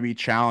they're going to be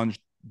challenged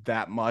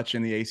that much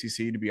in the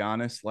ACC, to be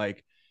honest.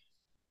 Like,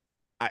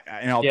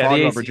 I'll talk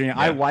about Virginia.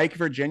 Yeah. I like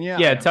Virginia.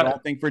 Yeah, I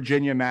don't think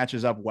Virginia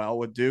matches up well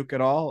with Duke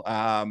at all.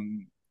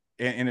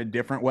 In a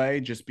different way,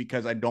 just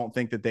because I don't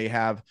think that they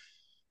have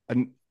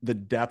the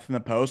depth in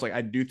the post. Like,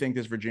 I do think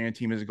this Virginia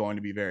team is going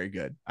to be very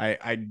good.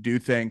 I do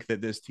think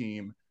that this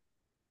team.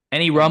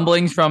 Any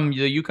rumblings from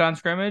the UConn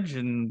scrimmage,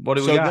 and what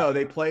do we got? No,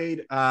 they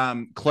played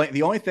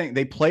the only thing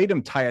they played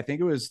them tight. I think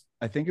it was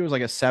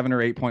like a 7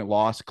 or 8 point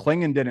loss.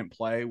 Klingon didn't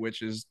play,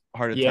 which is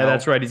hard to tell. Yeah,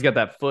 that's right. He's got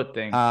that foot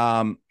thing.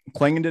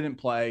 Klingon didn't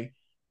play.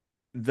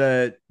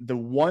 The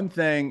one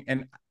thing,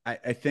 and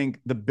I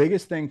think the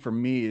biggest thing for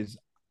me is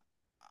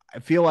I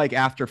feel like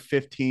after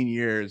 15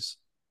 years,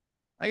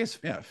 I guess,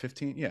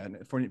 15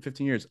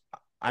 years,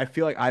 I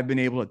feel like I've been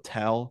able to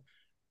tell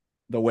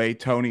the way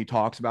Tony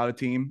talks about a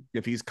team,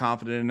 if he's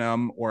confident in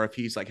them or if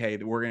he's like, hey,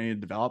 we're going to need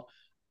to develop.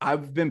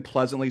 I've been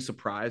pleasantly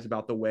surprised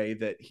about the way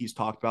that he's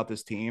talked about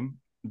this team,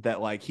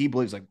 that like he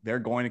believes like they're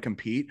going to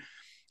compete.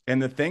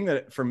 And the thing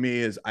that for me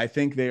is I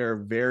think they are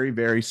very,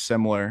 very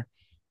similar.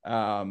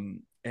 And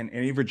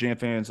any Virginia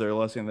fans that are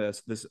listening to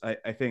this,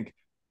 I think,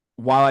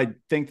 while I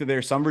think that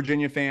there's some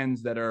Virginia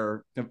fans that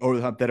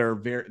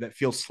that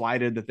feel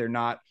slighted, that they're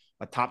not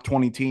a top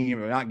 20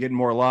 team or not getting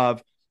more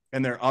love,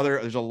 and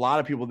there's a lot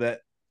of people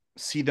that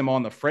see them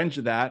on the fringe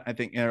of that, I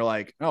think, and they're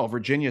like, oh,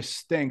 Virginia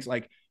stinks.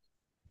 Like,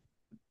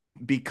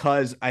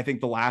 because I think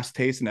the last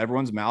taste in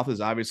everyone's mouth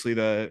is obviously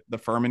the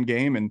Furman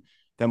game and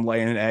them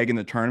laying an egg in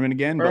the tournament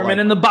again. Furman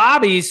and the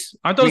Bobbies,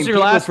 aren't those your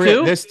last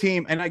two? This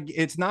team, and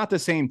it's not the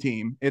same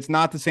team. It's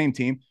not the same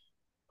team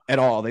at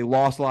all. They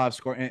lost a lot of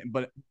score,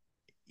 but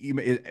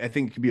I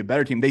think it could be a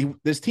better team.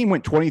 This team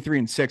went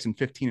 23-6 and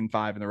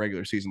 15-5 in the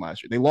regular season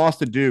last year. They lost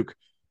to Duke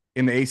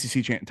in the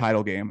ACC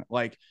title game.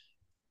 Like,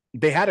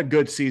 they had a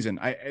good season.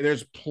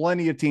 There's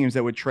plenty of teams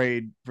that would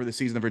trade for the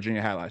season that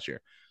Virginia had last year.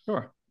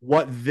 Sure.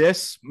 What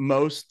this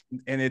most,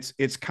 and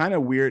it's kind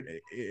of weird.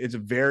 It's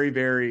very,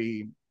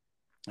 very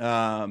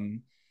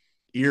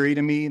eerie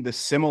to me, the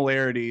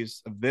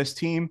similarities of this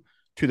team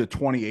to the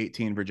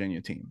 2018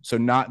 Virginia team. So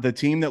not the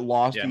team that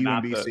lost to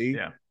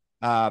UMBC,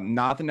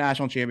 not the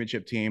national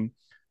championship team.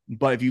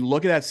 But if you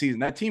look at that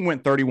season, that team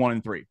went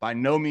 31-3. By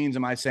no means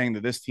am I saying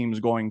that this team is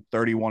going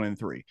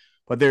 31-3.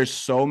 But there's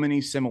so many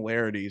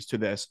similarities to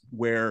this,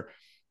 where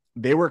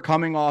they were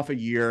coming off a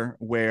year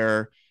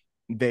where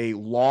they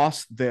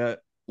lost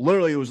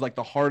literally it was like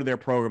the heart of their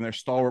program, their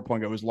stalwart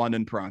point guard was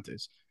London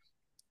Perrantes.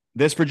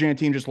 This Virginia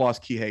team just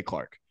lost Kihei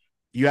Clark.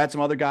 You had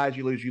some other guys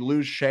you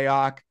lose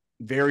Shayok,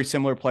 very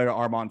similar player to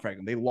Armand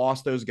Franklin. They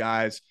lost those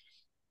guys,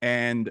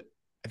 and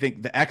I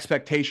think the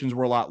expectations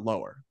were a lot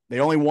lower. They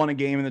only won a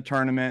game in the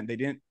tournament. They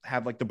didn't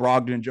have like the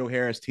Brogdon and Joe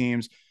Harris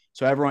teams.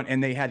 So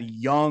and they had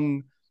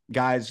young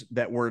guys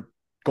that were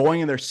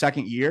going in their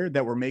second year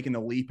that were making the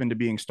leap into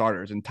being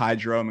starters, and Ty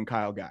Jerome and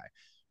Kyle Guy.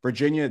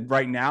 Virginia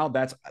right now,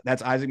 that's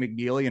Isaac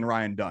McNeely and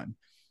Ryan Dunn.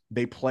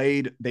 They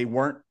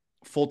weren't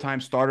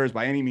full-time starters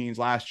by any means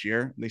last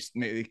year. They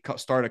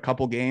started a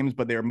couple games,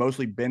 but they were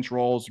mostly bench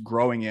roles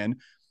growing in.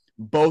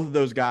 Both of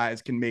those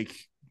guys can make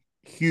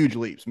huge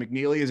leaps.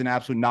 McNeely is an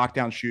absolute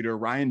knockdown shooter.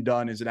 Ryan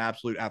Dunn is an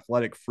absolute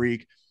athletic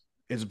freak,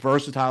 as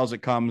versatile as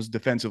it comes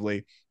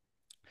defensively.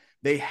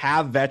 They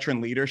have veteran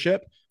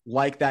leadership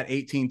like that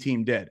 18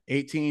 team did.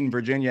 18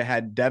 Virginia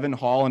had Devin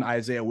Hall and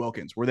Isaiah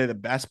Wilkins. Were they the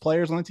best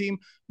players on the team?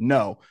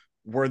 No.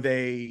 Were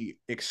they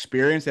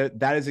experienced?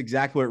 That is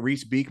exactly what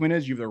Reese Beekman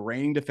is. You have the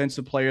reigning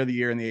defensive player of the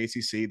year in the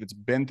ACC that's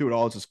been through it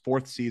all. It's his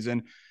 4th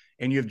season.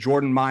 And you have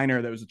Jordan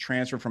Minor that was a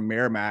transfer from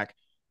Merrimack.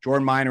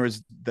 Jordan Minor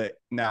is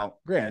now,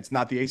 granted, it's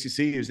not the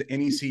ACC. He was the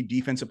NEC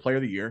defensive player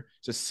of the year.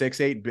 It's a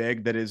 6'8"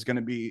 big that is going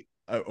to be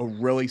a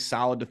really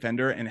solid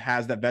defender and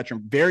has that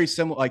veteran. Very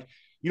similar. Like,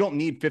 you don't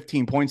need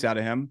 15 points out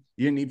of him.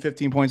 You didn't need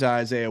 15 points out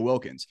of Isaiah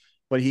Wilkins,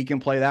 but he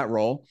can play that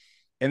role.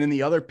 And then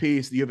the other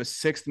piece, you have a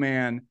 6th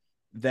man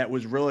that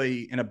was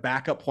really in a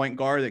backup point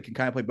guard that can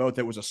kind of play both.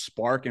 That was a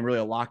spark and really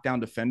a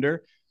lockdown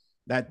defender.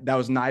 That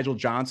was Nigel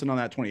Johnson on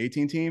that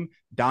 2018 team.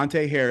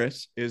 Dante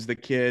Harris is the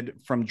kid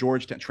from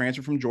Georgetown,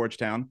 transferred from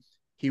Georgetown.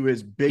 He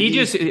was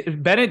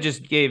big. Bennett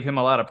just gave him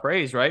a lot of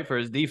praise, right, for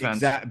his defense.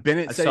 Exactly.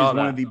 Bennett said he's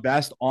one of the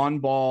best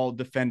on-ball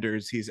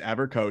defenders he's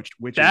ever coached,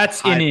 which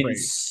that's an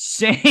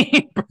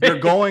insane praise. They're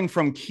going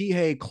from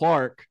Kihei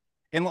Clark,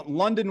 and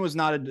London was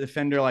not a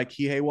defender like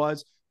Kihei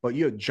was, but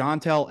you had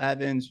Jontel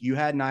Evans, you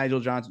had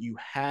Nigel Johnson, you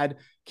had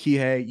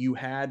Kihei, you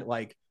had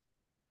like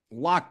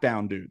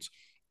lockdown dudes.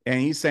 And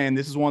he's saying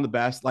this is one of the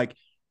best. Like,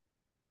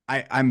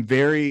 I'm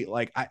very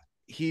like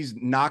he's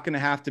not going to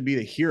have to be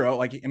the hero.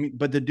 Like, I mean,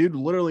 but the dude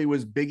literally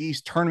was Big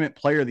East tournament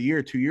player of the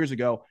year 2 years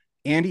ago.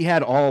 And he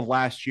had all of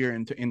last year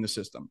in the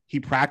system.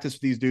 He practiced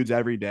with these dudes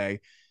every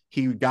day.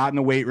 He got in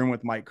the weight room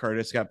with Mike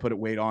Curtis, got put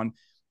weight on.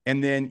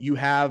 And then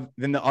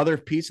the other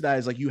piece of that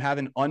is like, you have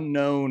an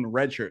unknown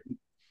redshirt.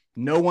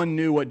 No one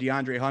knew what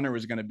DeAndre Hunter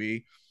was going to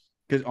be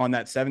because on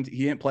that 17,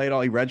 he didn't play at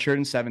all. He redshirted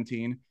in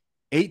 17.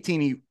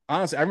 18,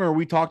 honestly, I remember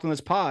we talked on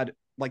this pod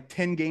like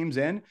 10 games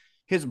in.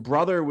 His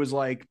brother was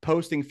like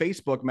posting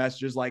Facebook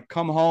messages like,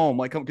 come home,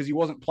 like, come, because he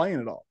wasn't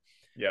playing at all.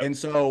 Yeah. And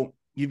so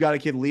you've got a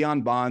kid,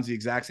 Leon Bonds, the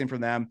exact same for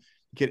them.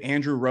 Kid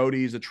Andrew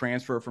Rohde is a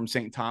transfer from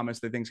St. Thomas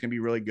that thinks can be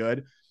really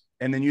good.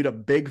 And then you had a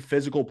big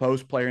physical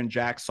post player in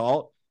Jack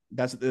Salt.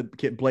 That's the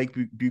kid, Blake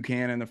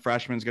Buchanan, the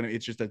freshman is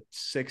it's just a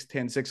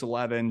 6'10",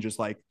 6'11", just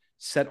like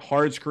set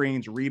hard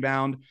screens,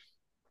 rebound.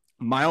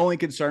 My only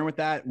concern with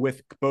that,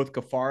 with both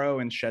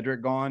Cafaro and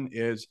Shedrick gone,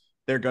 is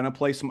they're going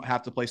to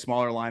have to play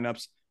smaller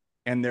lineups,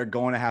 and they're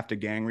going to have to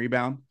gang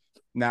rebound.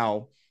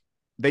 Now,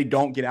 they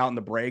don't get out in the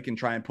break and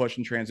try and push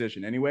and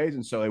transition anyways,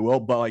 and so they will.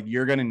 But like,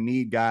 you're going to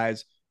need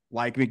guys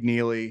like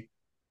McNeely,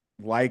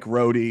 like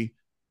Rohde,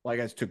 like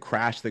us to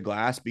crash the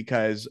glass,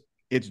 because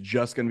it's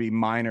just going to be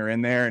Minor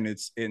in there, and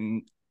there's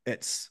going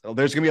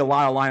to be a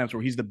lot of lineups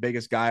where he's the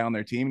biggest guy on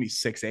their team and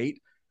he's 6'8".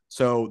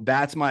 So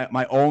that's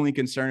my only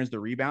concern is the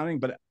rebounding,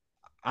 but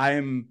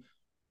I'm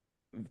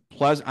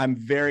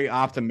very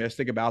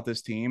optimistic about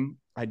this team.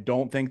 I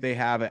don't think they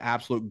have an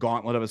absolute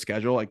gauntlet of a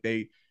schedule. Like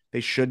they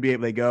should be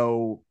able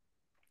to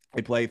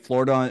they play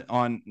Florida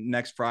on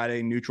next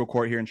Friday, neutral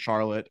court here in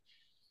Charlotte.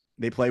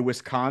 They play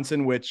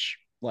Wisconsin, which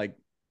like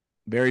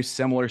very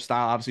similar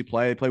style, obviously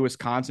They play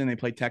Wisconsin. They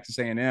play Texas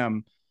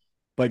A&M.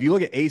 But if you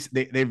look at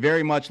they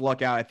very much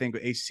luck out, I think,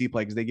 with ACC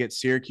play, because they get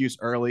Syracuse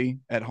early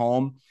at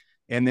home,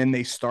 and then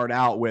they start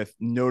out with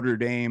Notre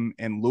Dame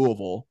and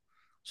Louisville.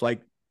 So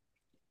like,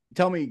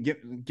 tell me,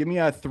 give me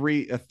a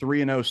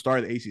 3-0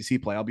 start at the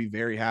ACC play. I'll be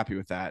very happy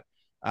with that.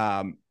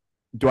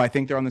 Do I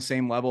think they're on the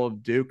same level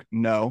of Duke?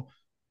 No.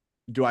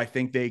 Do I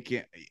think they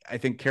can? I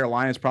think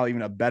Carolina is probably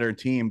even a better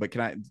team, but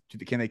can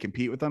they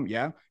compete with them?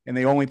 Yeah. And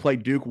they only play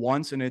Duke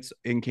once, and it's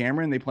in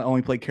Cameron. They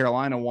only play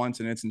Carolina once,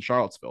 and it's in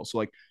Charlottesville. So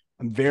like,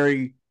 I'm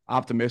very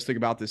optimistic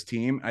about this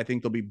team. I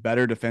think they'll be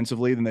better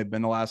defensively than they've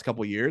been the last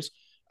couple of years.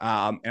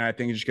 And I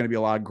think it's just going to be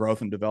a lot of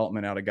growth and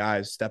development out of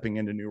guys stepping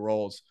into new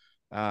roles.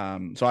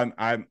 So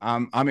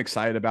I'm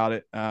excited about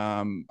it.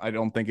 I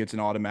don't think it's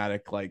an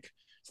automatic, like,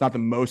 it's not the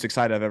most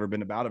excited I've ever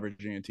been about a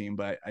Virginia team,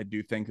 but I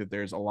do think that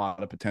there's a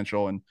lot of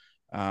potential, and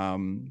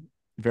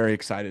very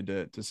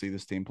excited to see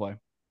this team play.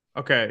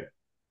 Okay.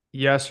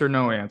 Yes or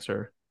no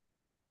answer.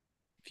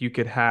 If you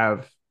could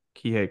have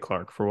Kihei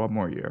Clark for one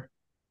more year,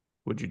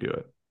 would you do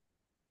it?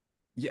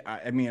 Yeah.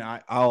 I mean,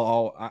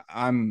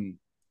 I'm,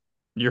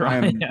 You're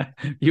on. Yeah.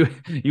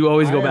 You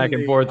always go back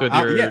and forth with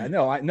your UVA.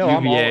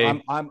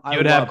 You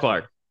would have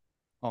Clark.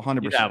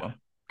 100%. You'd have him.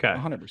 Okay.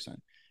 100%.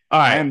 All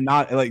right. I am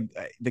not like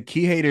the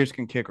key haters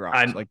can kick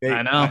rocks.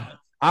 I know.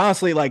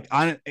 Honestly,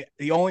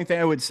 the only thing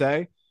I would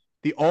say,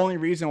 the only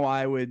reason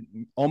why I would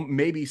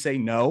maybe say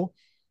no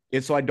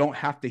is so I don't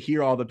have to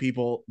hear all the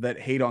people that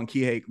hate on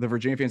Kihei, the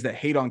Virginia fans that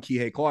hate on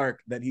Kihei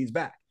Clark, that he's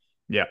back.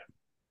 Yeah.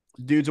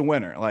 Dude's a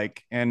winner,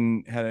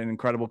 and had an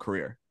incredible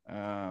career.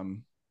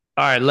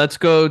 All right, let's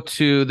go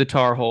to the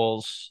Tar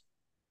Heels.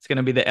 It's going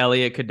to be the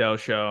Elliot Cadeau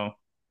show.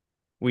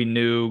 We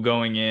knew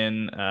going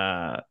in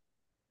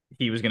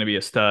he was going to be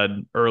a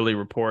stud. Early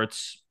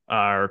reports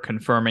are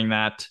confirming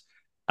that.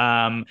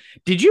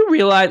 Did you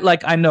realize,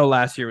 I know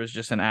last year was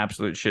just an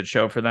absolute shit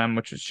show for them,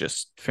 which was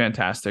just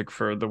fantastic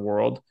for the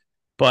world.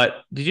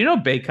 But did you know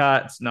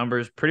Bacot's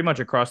numbers pretty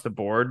much across the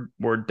board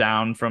were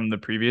down from the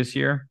previous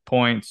year?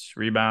 Points,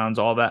 rebounds,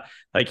 all that.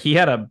 He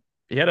had a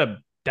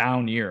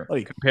down year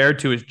compared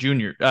to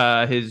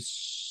his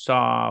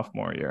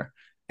sophomore year.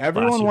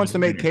 Everyone wants to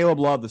make Caleb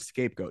Love the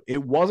scapegoat.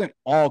 It wasn't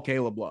all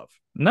Caleb Love.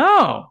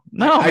 No,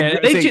 man.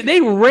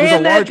 They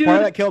ran that dude. Part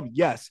of that Caleb,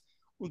 yes.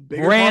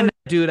 Ran that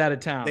dude out of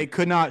town. They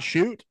could not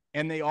shoot,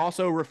 and they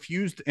also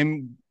refused.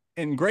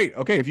 And great,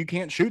 okay, if you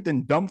can't shoot,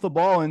 then dump the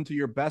ball into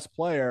your best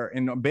player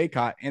in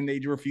Bacot, and they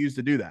refused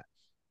to do that.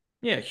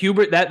 Yeah,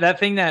 Hubert, that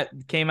thing that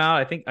came out,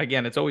 I think,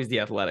 again, it's always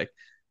The Athletic,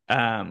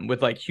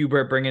 with like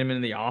Hubert bringing him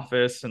into the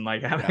office and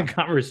like having a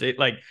conversation.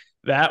 Like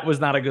that was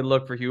not a good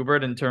look for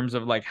Hubert in terms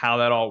of like how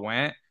that all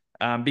went,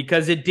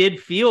 because it did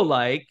feel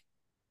like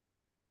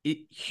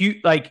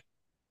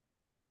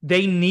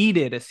they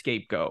needed a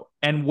scapegoat,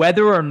 and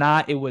whether or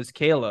not it was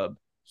Caleb,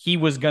 he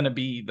was going to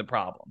be the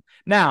problem.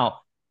 Now,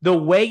 the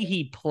way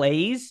he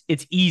plays,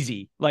 it's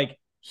easy. Like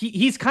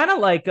he's kind of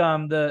like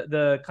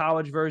the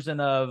college version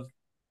of,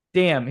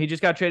 damn, he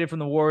just got traded from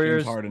the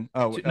Warriors. James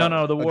Harden.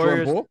 No, the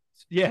Warriors.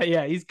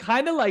 Yeah. He's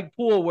kind of like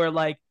Poole, where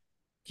like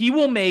he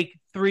will make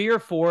 3 or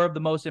 4 of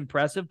the most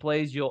impressive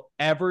plays you'll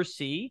ever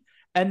see,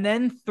 and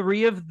then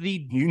 3 of the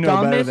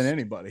better than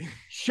anybody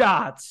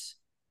shots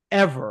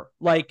ever.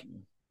 Like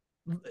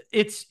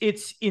it's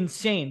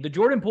insane. The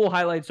Jordan Poole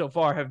highlights so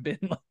far have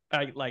been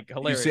like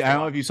hilarious. I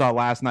don't know if you saw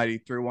last night. He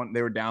threw one.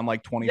 They were down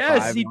like 25.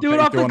 Yes, he threw it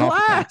off the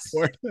glass.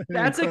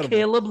 That's incredible. A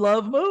Caleb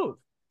Love move.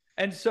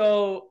 And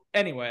so,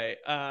 anyway,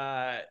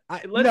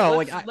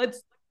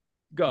 let's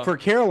go for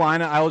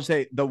Carolina. I will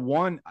say the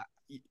one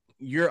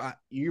you're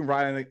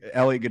riding the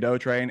Elliot Godot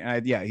train,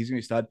 and he's gonna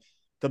be stud.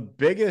 The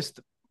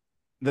biggest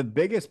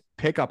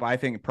pickup I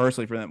think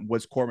personally for them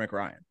was Cormac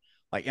Ryan.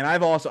 Like, and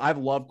I've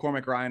loved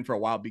Cormac Ryan for a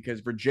while because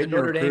Virginia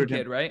recruited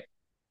him, right?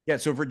 Yeah,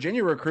 so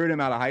Virginia recruited him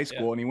out of high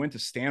school, and he went to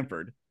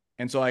Stanford.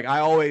 And so, like, I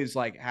always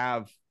like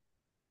have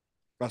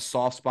a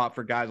soft spot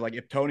for guys. Like,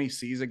 if Tony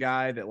sees a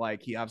guy that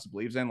like he obviously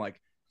believes in, like,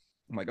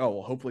 I'm like, oh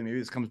well, hopefully maybe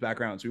this comes back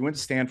around. So he went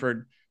to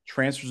Stanford,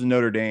 transfers to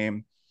Notre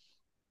Dame.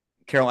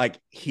 Carol, like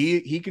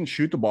he can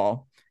shoot the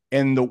ball,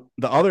 and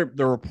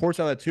the reports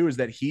out of that too is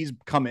that he's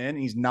come in,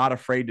 he's not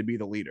afraid to be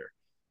the leader.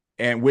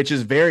 And which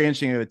is very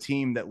interesting of a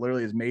team that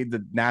literally has made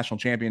the national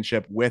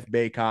championship with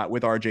Bacot,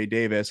 with RJ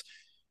Davis.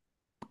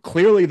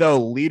 Clearly, though,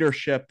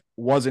 leadership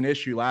was an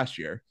issue last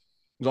year. It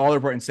was all the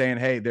reporting saying,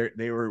 hey,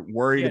 they were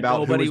worried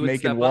about who was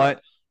making what.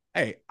 Up.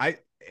 Hey, I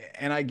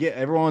get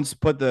everyone's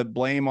put the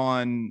blame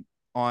on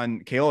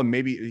Caleb.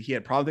 Maybe he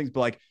had probably things,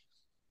 but like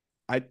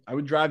I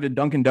would drive to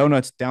Dunkin'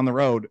 Donuts down the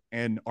road,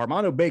 and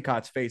Armando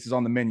Bacot's face is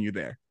on the menu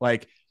there.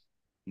 Like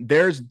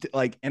there's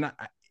like, and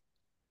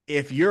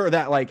if you're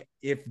that, like,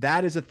 if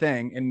that is a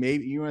thing, and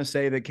maybe you want to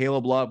say that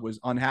Caleb Love was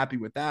unhappy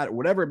with that or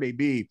whatever it may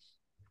be,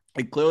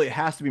 it clearly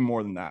has to be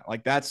more than that.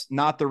 Like, that's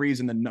not the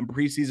reason the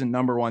preseason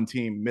number 1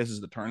 team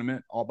misses the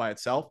tournament all by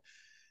itself.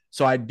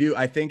 So I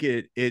think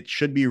it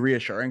should be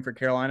reassuring for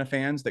Carolina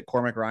fans that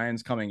Cormac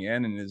Ryan's coming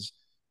in and is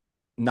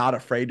not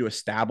afraid to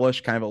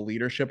establish kind of a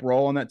leadership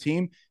role on that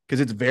team, because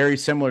it's very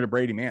similar to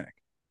Brady Manek.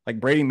 Like,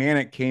 Brady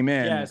Manek came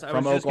in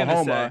from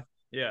Oklahoma.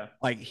 Yeah.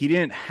 Like, he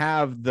didn't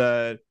have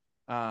the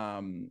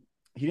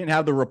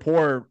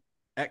rapport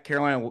at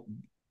Carolina.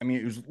 I mean,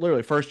 it was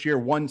literally first year,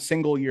 one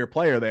single year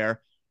player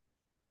there.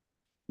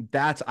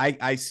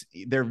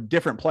 They're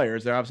different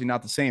players. They're obviously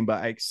not the same,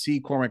 but I see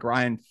Cormac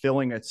Ryan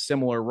filling a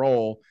similar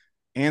role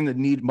and the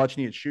much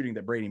needed shooting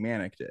that Brady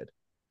Manek did.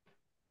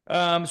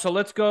 So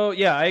let's go.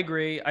 Yeah, I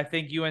agree. I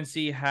think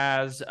UNC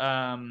has,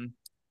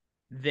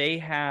 they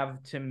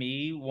have, to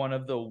me, one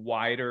of the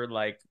wider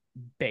like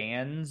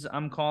bands,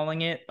 I'm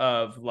calling it,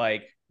 of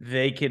like,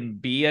 they can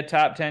be a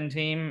top 10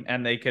 team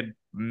and they could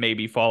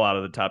maybe fall out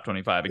of the top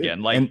 25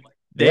 again. Like,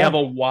 they have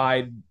a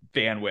wide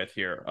bandwidth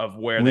here of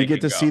where we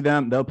get to see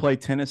them. They'll play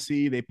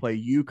Tennessee, they play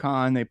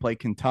UConn, they play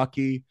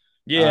Kentucky.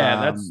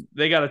 Yeah,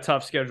 they got a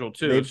tough schedule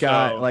too. They've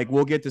got like,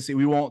 we'll get to see.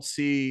 We won't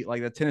see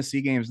like the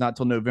Tennessee game's not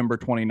till November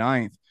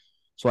 29th.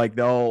 So like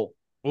they'll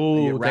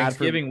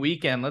Thanksgiving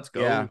weekend. Let's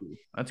go. Yeah,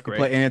 that's great.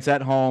 And it's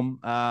at home.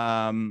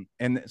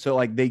 And so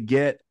like they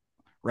get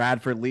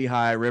Radford,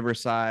 Lehigh,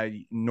 Riverside,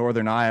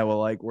 Northern Iowa.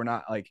 Like, we're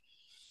not like,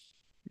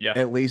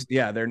 at least,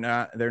 they're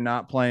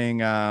not playing.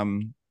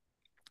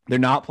 They're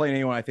not playing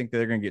anyone I think that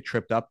they're going to get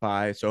tripped up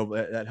by. So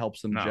that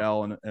helps them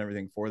gel and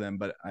everything for them.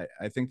 But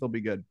I think they'll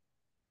be good.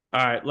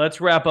 All right,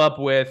 let's wrap up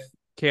with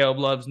Caleb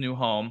Love's new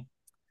home,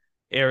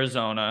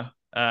 Arizona.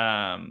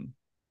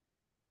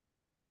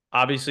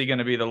 Obviously going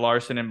to be the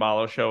Larson and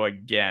Ballo show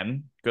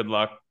again. Good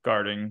luck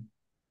guarding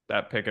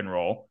that pick and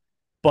roll.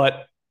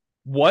 But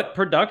what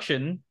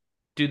production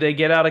do they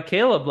get out of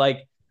Caleb?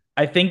 Like,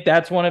 I think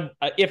that's one of,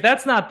 if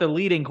that's not the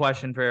leading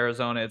question for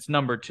Arizona, it's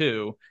number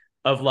 2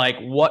 of like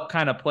what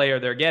kind of player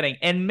they're getting.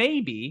 And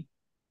maybe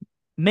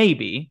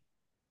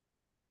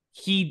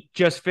he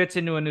just fits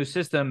into a new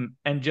system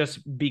and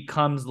just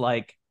becomes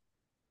like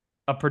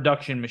a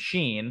production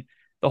machine.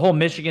 The whole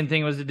Michigan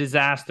thing was a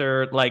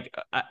disaster. Like,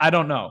 I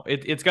don't know.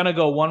 It's going to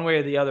go one way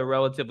or the other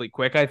relatively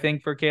quick, I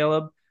think, for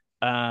Caleb.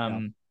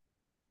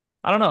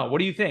 I don't know. What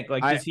do you think?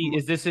 Like,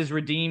 is this his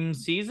redeem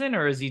season,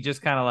 or is he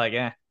just kind of like,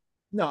 eh?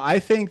 No, I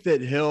think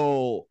that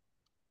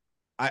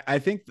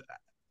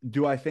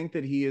do I think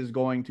that he is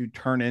going to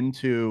turn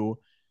into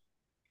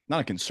not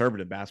a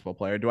conservative basketball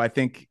player. Do I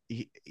think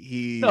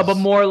No, but he's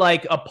more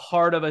like a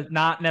part of it,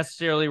 not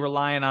necessarily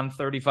relying on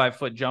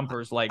 35-foot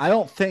jumpers. Like, I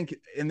don't think,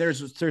 and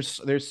there's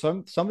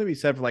something to be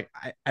said for like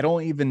I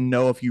don't even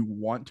know if you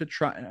want to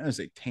try. I don't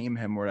say tame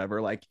him or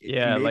whatever. Like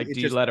yeah, maybe like, it's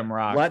do you just let him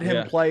rock? let him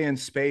Yeah. play in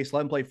space,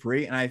 let him play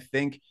free, and I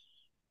think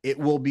it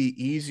will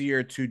be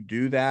easier to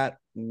do that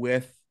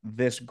with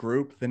this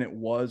group than it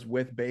was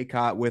with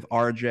Baycott, with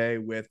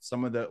RJ, with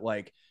some of the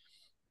like.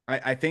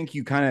 I think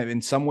you kind of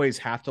in some ways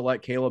have to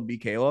let Caleb be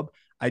Caleb.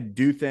 I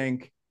do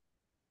think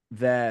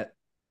that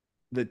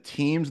the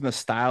teams and the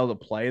style of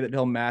play that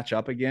he'll match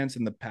up against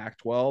in the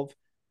Pac-12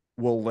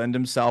 will lend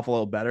himself a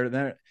little better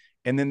than it.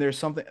 And then there's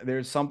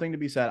something to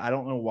be said. I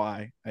don't know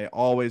why. I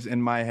always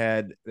in my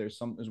head there's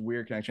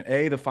weird connection.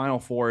 The Final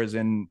Four is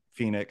in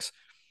Phoenix.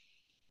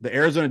 The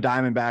Arizona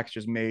Diamondbacks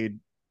just made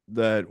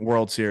the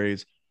World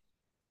Series.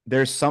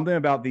 There's something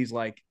about these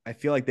like I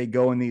feel like they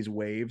go in these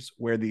waves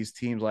where these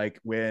teams like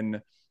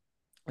when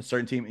a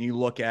certain team and you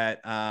look at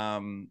a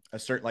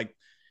certain like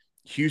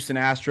Houston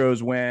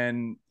Astros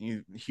win,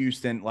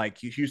 Houston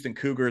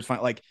Cougars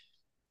find like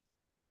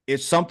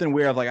it's something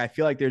weird. Like I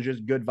feel like there's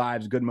just good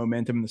vibes, good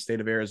momentum in the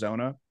state of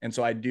Arizona, and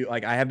so I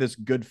have this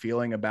good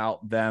feeling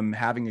about them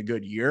having a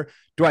good year.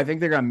 Do I think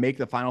they're going to make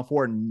the Final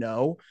Four?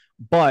 No,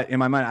 but in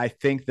my mind, I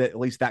think that at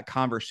least that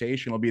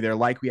conversation will be there,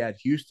 like we had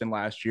Houston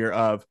last year.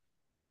 Of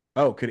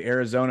could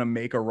Arizona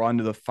make a run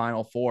to the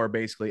Final Four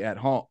basically at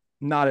home?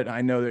 Not at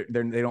I know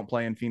they don't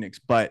play in Phoenix,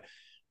 but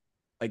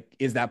like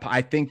is that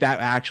I think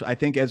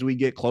as we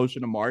get closer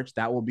to March,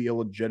 that will be a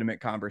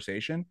legitimate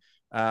conversation.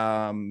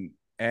 And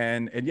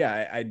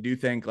yeah, I do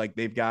think like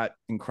they've got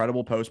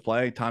incredible post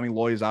play. Tommy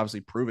Lloyd has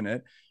obviously proven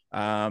it.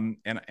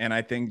 And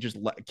I think just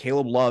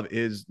Caleb Love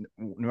is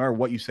no matter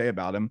what you say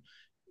about him,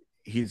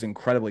 he's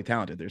incredibly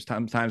talented. There's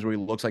times where he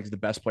looks like he's the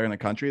best player in the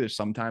country. There's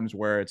sometimes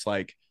where it's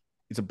like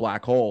it's a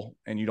black hole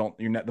and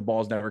the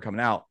ball's never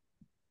coming out.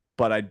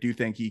 But I do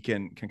think he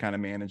can kind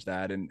of manage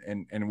that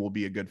and will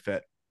be a good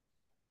fit.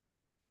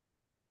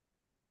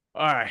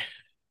 all right.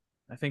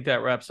 I think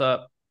that wraps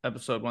up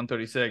episode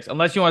 136.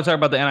 Unless you want to talk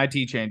about the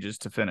NIT changes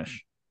to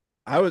finish.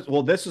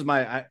 This is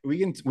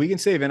we can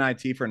save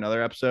NIT for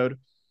another episode.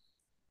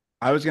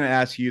 I was going to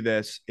ask you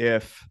this.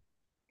 If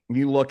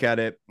you look at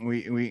it,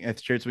 we at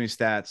Shirts Me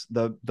Stats,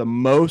 the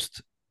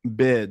most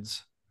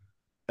bids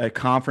a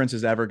conference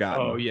has ever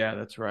gotten. Oh yeah,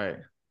 that's right.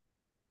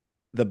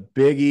 The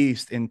Big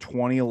East in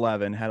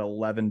 2011 had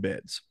 11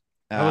 bids.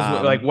 That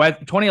was like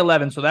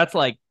 2011. So that's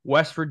like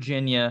West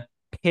Virginia,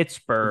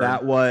 Pittsburgh.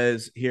 That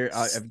was here.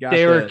 I've got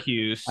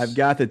Syracuse. I've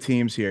got the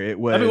teams here. It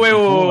was.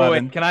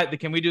 Wait.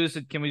 Can we do this?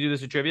 Can we do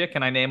this at trivia?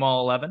 Can I name all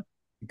 11?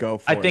 Go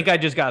for it. I think I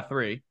just got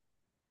 3.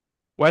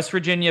 West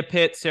Virginia,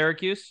 Pitt,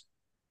 Syracuse.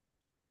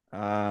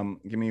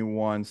 Give me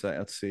one second.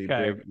 Let's see.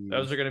 Okay,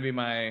 those are going to be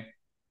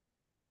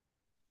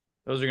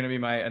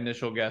my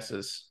initial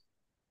guesses.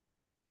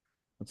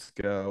 Let's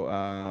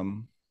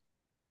go.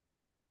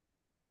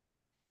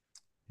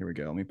 Here we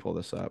go. Let me pull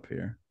this up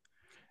here.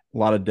 A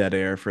lot of dead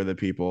air for the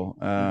people.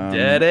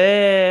 Dead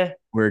air.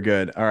 We're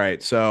good. All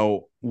right.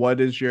 So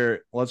what is your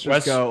let's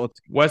just go.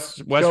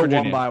 West go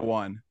Virginia. One by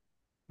one.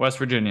 West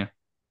Virginia.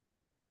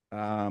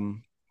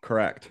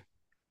 Correct.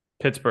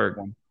 Pittsburgh.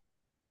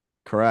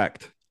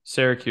 Correct.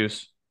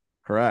 Syracuse.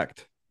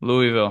 Correct.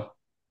 Louisville.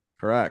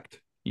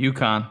 Correct.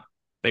 UConn.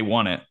 They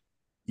won it.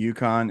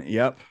 UConn.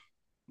 Yep.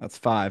 That's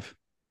 5.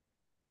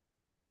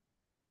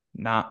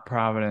 Not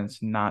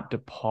Providence. Not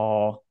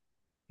DePaul.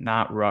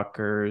 Not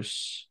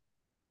Rutgers.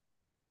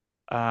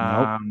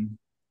 Nope.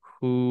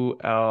 Who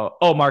else?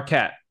 Oh,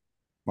 Marquette.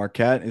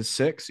 Marquette is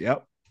 6.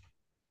 Yep.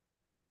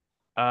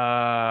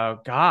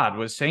 God,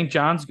 was St.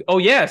 John's? Oh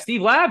yeah,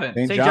 Steve Lavin.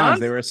 St. John's.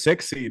 They were a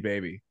 6 seed,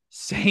 baby.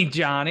 St.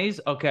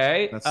 Johnny's.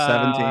 Okay. That's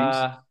 7 teams.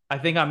 I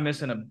think I'm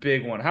missing a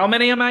big one. How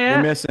many am I at?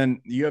 You're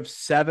missing. You have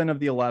 7 of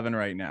the 11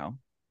 right now.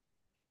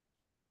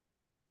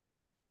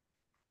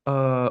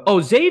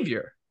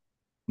 Xavier.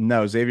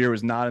 No, Xavier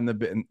was not in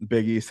the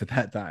Big East at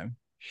that time.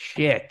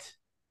 Shit.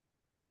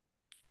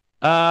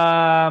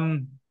 There's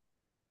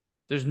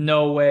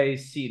no way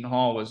Seton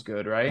Hall was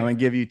good, right? I'm gonna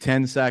give you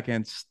 10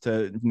 seconds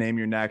to name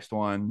your next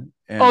one.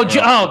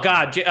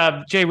 God,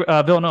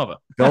 Villanova.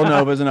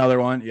 Villanova is another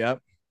one.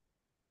 Yep.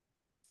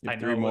 You have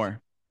 3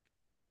 more.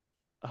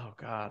 Oh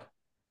God.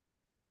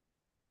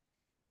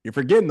 You're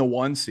forgetting the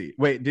 1 seed.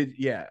 Wait,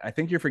 I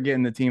think you're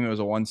forgetting the team that was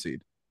a 1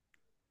 seed.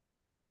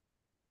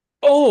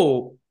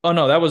 Oh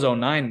no, that was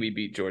 09 we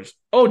beat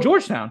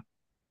Georgetown.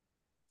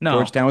 No.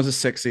 Georgetown was a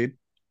 6 seed.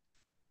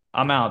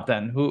 I'm out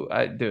then.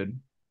 Dude.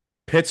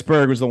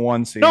 Pittsburgh was the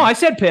 1 seed. No, I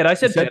said Pitt. I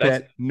said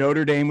Pitt.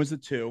 Notre Dame was the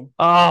 2.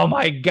 Oh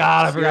my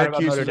God, I forgot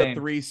about Notre Dame. Syracuse was a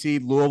 3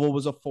 seed. Louisville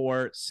was a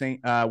 4.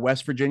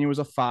 West Virginia was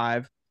a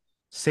 5.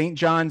 St.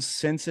 John's,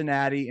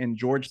 Cincinnati, and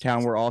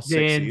Georgetown were all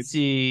 6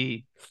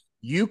 seeds.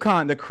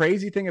 UConn. The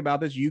crazy thing about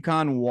this,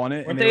 UConn won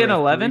it. Weren't they an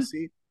 11?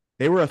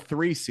 They were a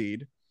 3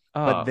 seed,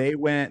 but they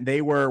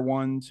were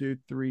 1, 2,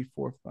 3,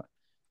 4, 5.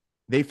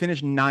 They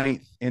finished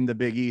 9th in the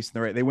Big East.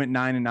 They went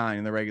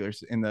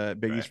 9-9 in the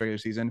Big East regular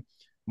season.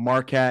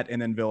 Marquette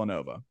and then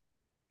Villanova.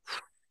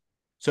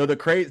 So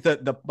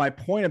my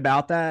point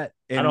about that,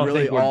 and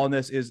really all in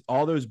this is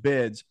all those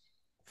bids,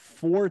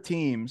 4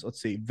 teams.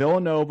 Let's see,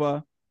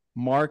 Villanova,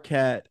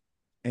 Marquette,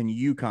 and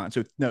UConn.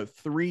 So no,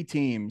 3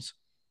 teams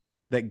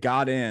that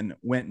got in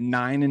went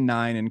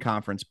 9-9 in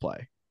conference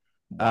play.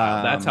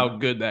 Wow, that's how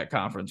good that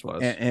conference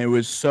was. And it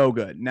was so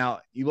good. Now,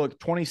 you look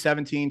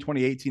 2017,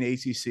 2018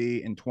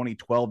 ACC, and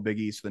 2012 Big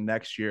East. So the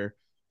next year,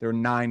 there were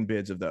 9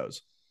 bids of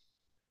those.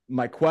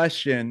 My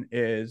question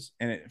is,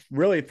 and it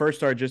really first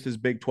started just as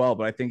Big 12,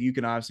 but I think you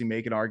can obviously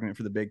make an argument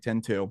for the Big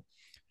 10 too.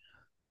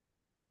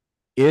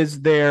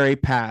 Is there a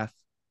path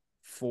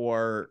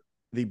for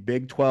the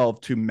Big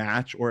 12 to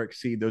match or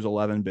exceed those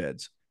 11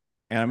 bids?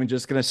 And I'm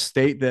just going to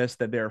state this,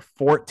 that there are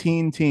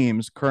 14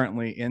 teams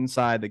currently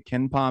inside the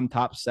KenPom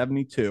top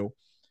 72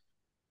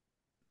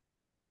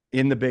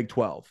 in the Big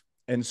 12.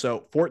 And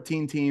so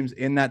 14 teams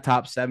in that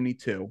top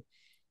 72.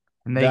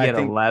 And they get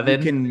 11?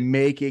 You can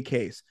make a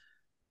case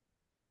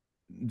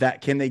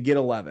that can they get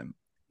 11.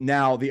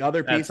 Now, the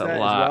other piece of that as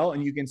well,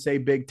 and you can say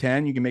Big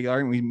 10, you can make an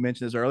argument. We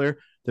mentioned this earlier.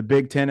 The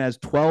Big 10 has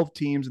 12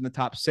 teams in the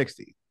top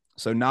 60.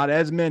 So not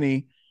as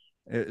many,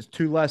 it's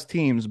 2 less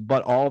teams,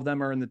 but all of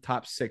them are in the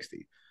top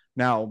 60.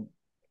 Now,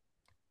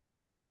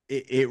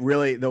 it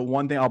really, the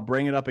one thing I'll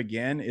bring it up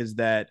again is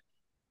that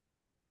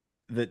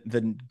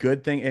the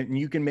good thing, and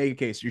you can make a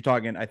case, you're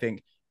talking, I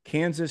think,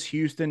 Kansas,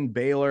 Houston,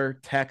 Baylor,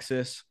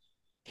 Texas,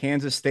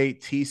 Kansas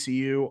State,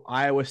 TCU,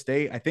 Iowa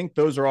State. I think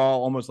those are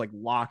all almost like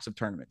locks of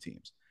tournament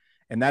teams.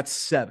 And that's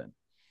 7.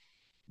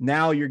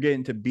 Now you're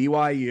getting to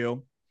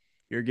BYU,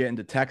 you're getting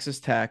to Texas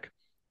Tech,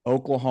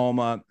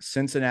 Oklahoma,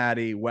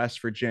 Cincinnati,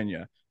 West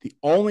Virginia. The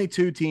only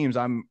 2 teams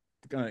I'm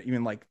going to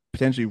even like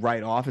potentially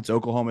write off, it's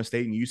Oklahoma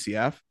State and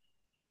UCF.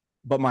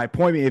 But my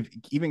point is,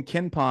 even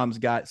KenPom's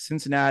got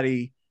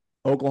Cincinnati,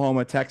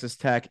 Oklahoma, Texas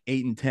Tech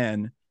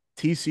 8-10,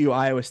 TCU,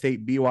 Iowa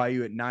State,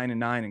 BYU at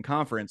 9-9 in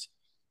conference.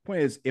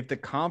 Point is, if the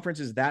conference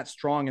is that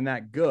strong and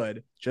that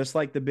good, just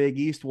like the Big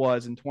East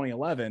was in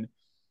 2011,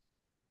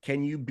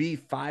 can you be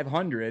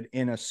 500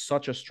 in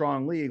such a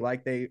strong league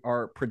like they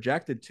are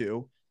projected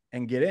to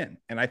and get in?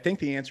 And I think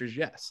the answer is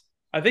yes.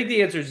 I think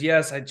the answer is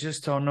yes. I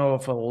just don't know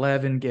if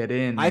 11 get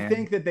in. Man. I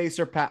think that they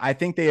surpass. I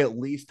think they at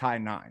least tie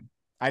 9.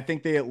 I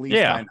think they at least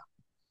tie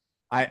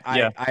 9.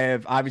 I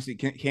have obviously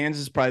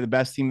Kansas is probably the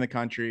best team in the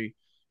country,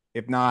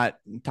 if not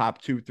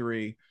top 2,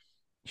 3.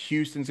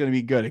 Houston's going to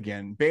be good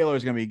again.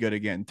 Baylor's going to be good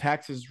again.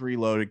 Texas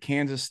reloaded.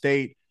 Kansas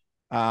State,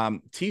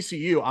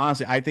 TCU.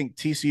 Honestly, I think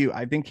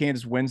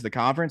Kansas wins the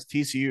conference.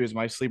 TCU is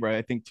my sleeper.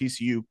 I think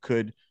TCU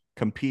could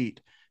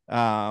compete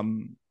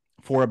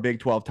for a Big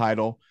 12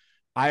 title.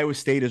 Iowa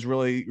State is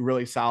really,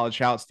 really solid.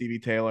 Shout out Stevie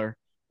Taylor.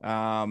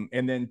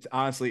 And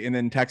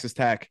then Texas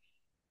Tech,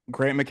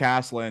 Grant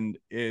McCasland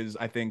is,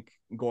 I think,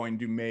 going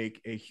to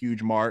make a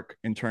huge mark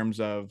in terms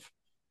of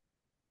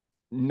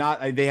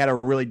they had a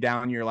really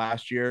down year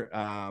last year.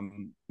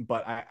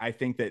 But I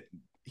think that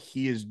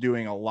he is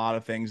doing a lot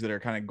of things that are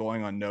kind of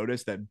going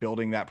unnoticed, that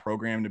building that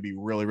program to be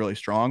really, really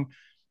strong.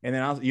 And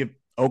then also you have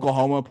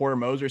Oklahoma, Porter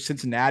Moser,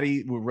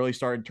 Cincinnati, who really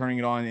started turning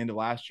it on into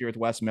last year with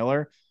Wes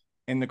Miller.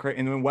 And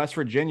then West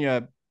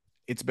Virginia,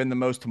 it's been the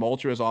most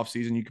tumultuous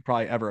offseason you could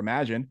probably ever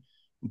imagine.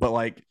 But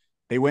like,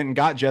 they went and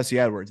got Jesse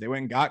Edwards. They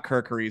went and got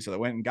Kirk Ariza. They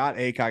went and got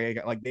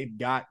ACOG. Like, they've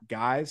got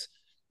guys.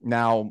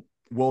 Now,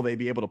 will they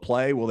be able to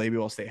play? Will they be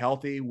able to stay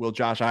healthy? Will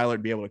Josh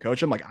Eilert be able to coach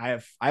them? Like, I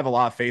have a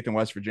lot of faith in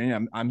West Virginia.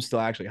 I'm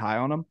still actually high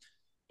on them.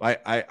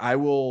 I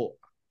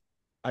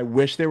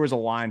wish there was a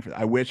line for that.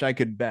 I wish I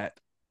could bet,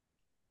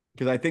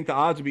 because I think the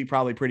odds would be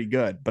probably pretty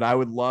good. But I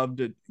would love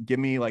to give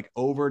me like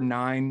over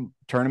 9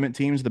 tournament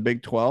teams, the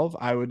Big 12.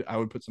 I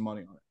would put some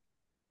money on it.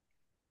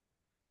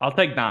 I'll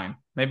take 9.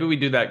 Maybe we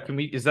do that. Can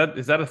we? Is that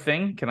a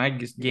thing? Can I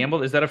just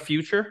gamble? Is that a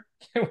future?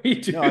 Can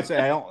we do? No,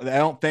 I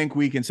don't think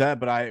we can set,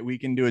 but we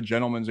can do a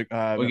gentleman's. We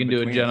can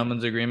do a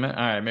gentleman's agreement.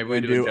 All right, maybe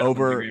we do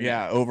over.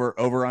 Yeah,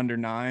 over under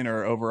 9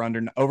 or over under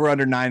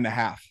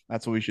 9.5.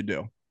 That's what we should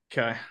do.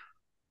 Okay.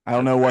 I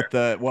don't know what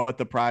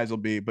the prize will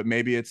be, but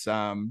maybe it's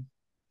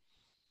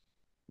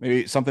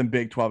maybe something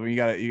Big 12. I mean,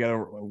 you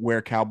gotta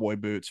wear cowboy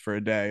boots for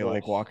a day,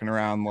 like walking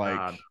around like.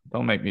 God,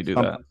 don't make me do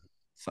that.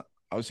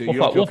 Obviously,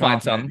 we'll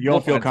find something. You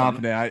don't feel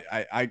confident.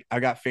 I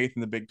got faith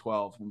in the Big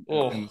 12 in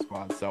the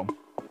squad. So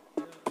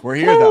we're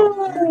here,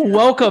 though.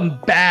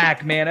 Welcome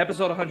back, man.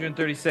 Episode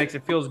 136.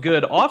 It feels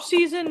good. Off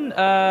season,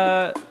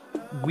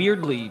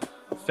 weirdly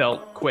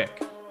felt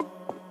quick.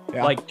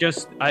 Yeah. Like,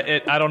 just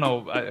I don't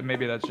know.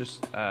 Maybe that's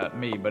just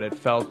me, but it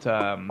felt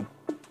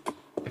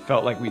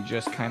like we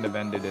just kind of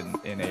ended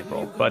in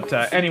April. But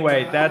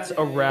anyway, that's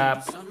a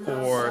wrap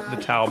for the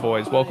Towel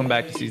Boys. Welcome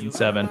back to season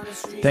 7.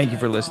 Thank you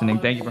for listening.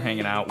 Thank you for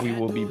hanging out. We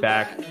will be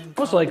back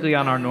most likely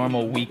on our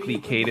normal weekly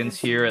cadence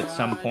here at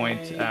some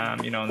point,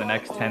 in the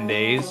next 10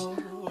 days.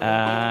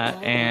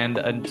 And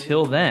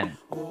until then,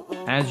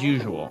 as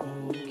usual,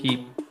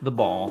 keep the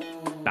ball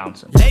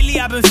bouncing. Lately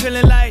I've been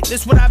feeling like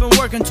this what I've been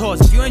working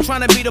towards. If you ain't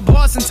trying to be the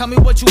boss, then tell me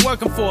what you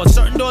working for.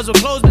 Certain doors were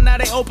closed, but now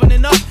they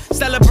opening up.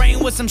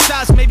 Celebrating with some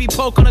shots, maybe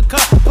poke on a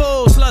cup.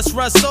 Pull, slush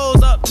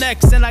Russell's up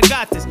next, and I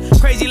got this.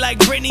 Crazy like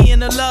Britney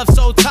and the love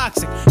so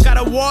toxic. Got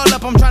a wall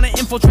up, I'm trying to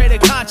infiltrate a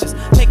conscience.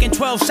 Taking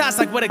 12 shots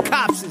like where the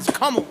cops is.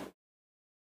 Come on.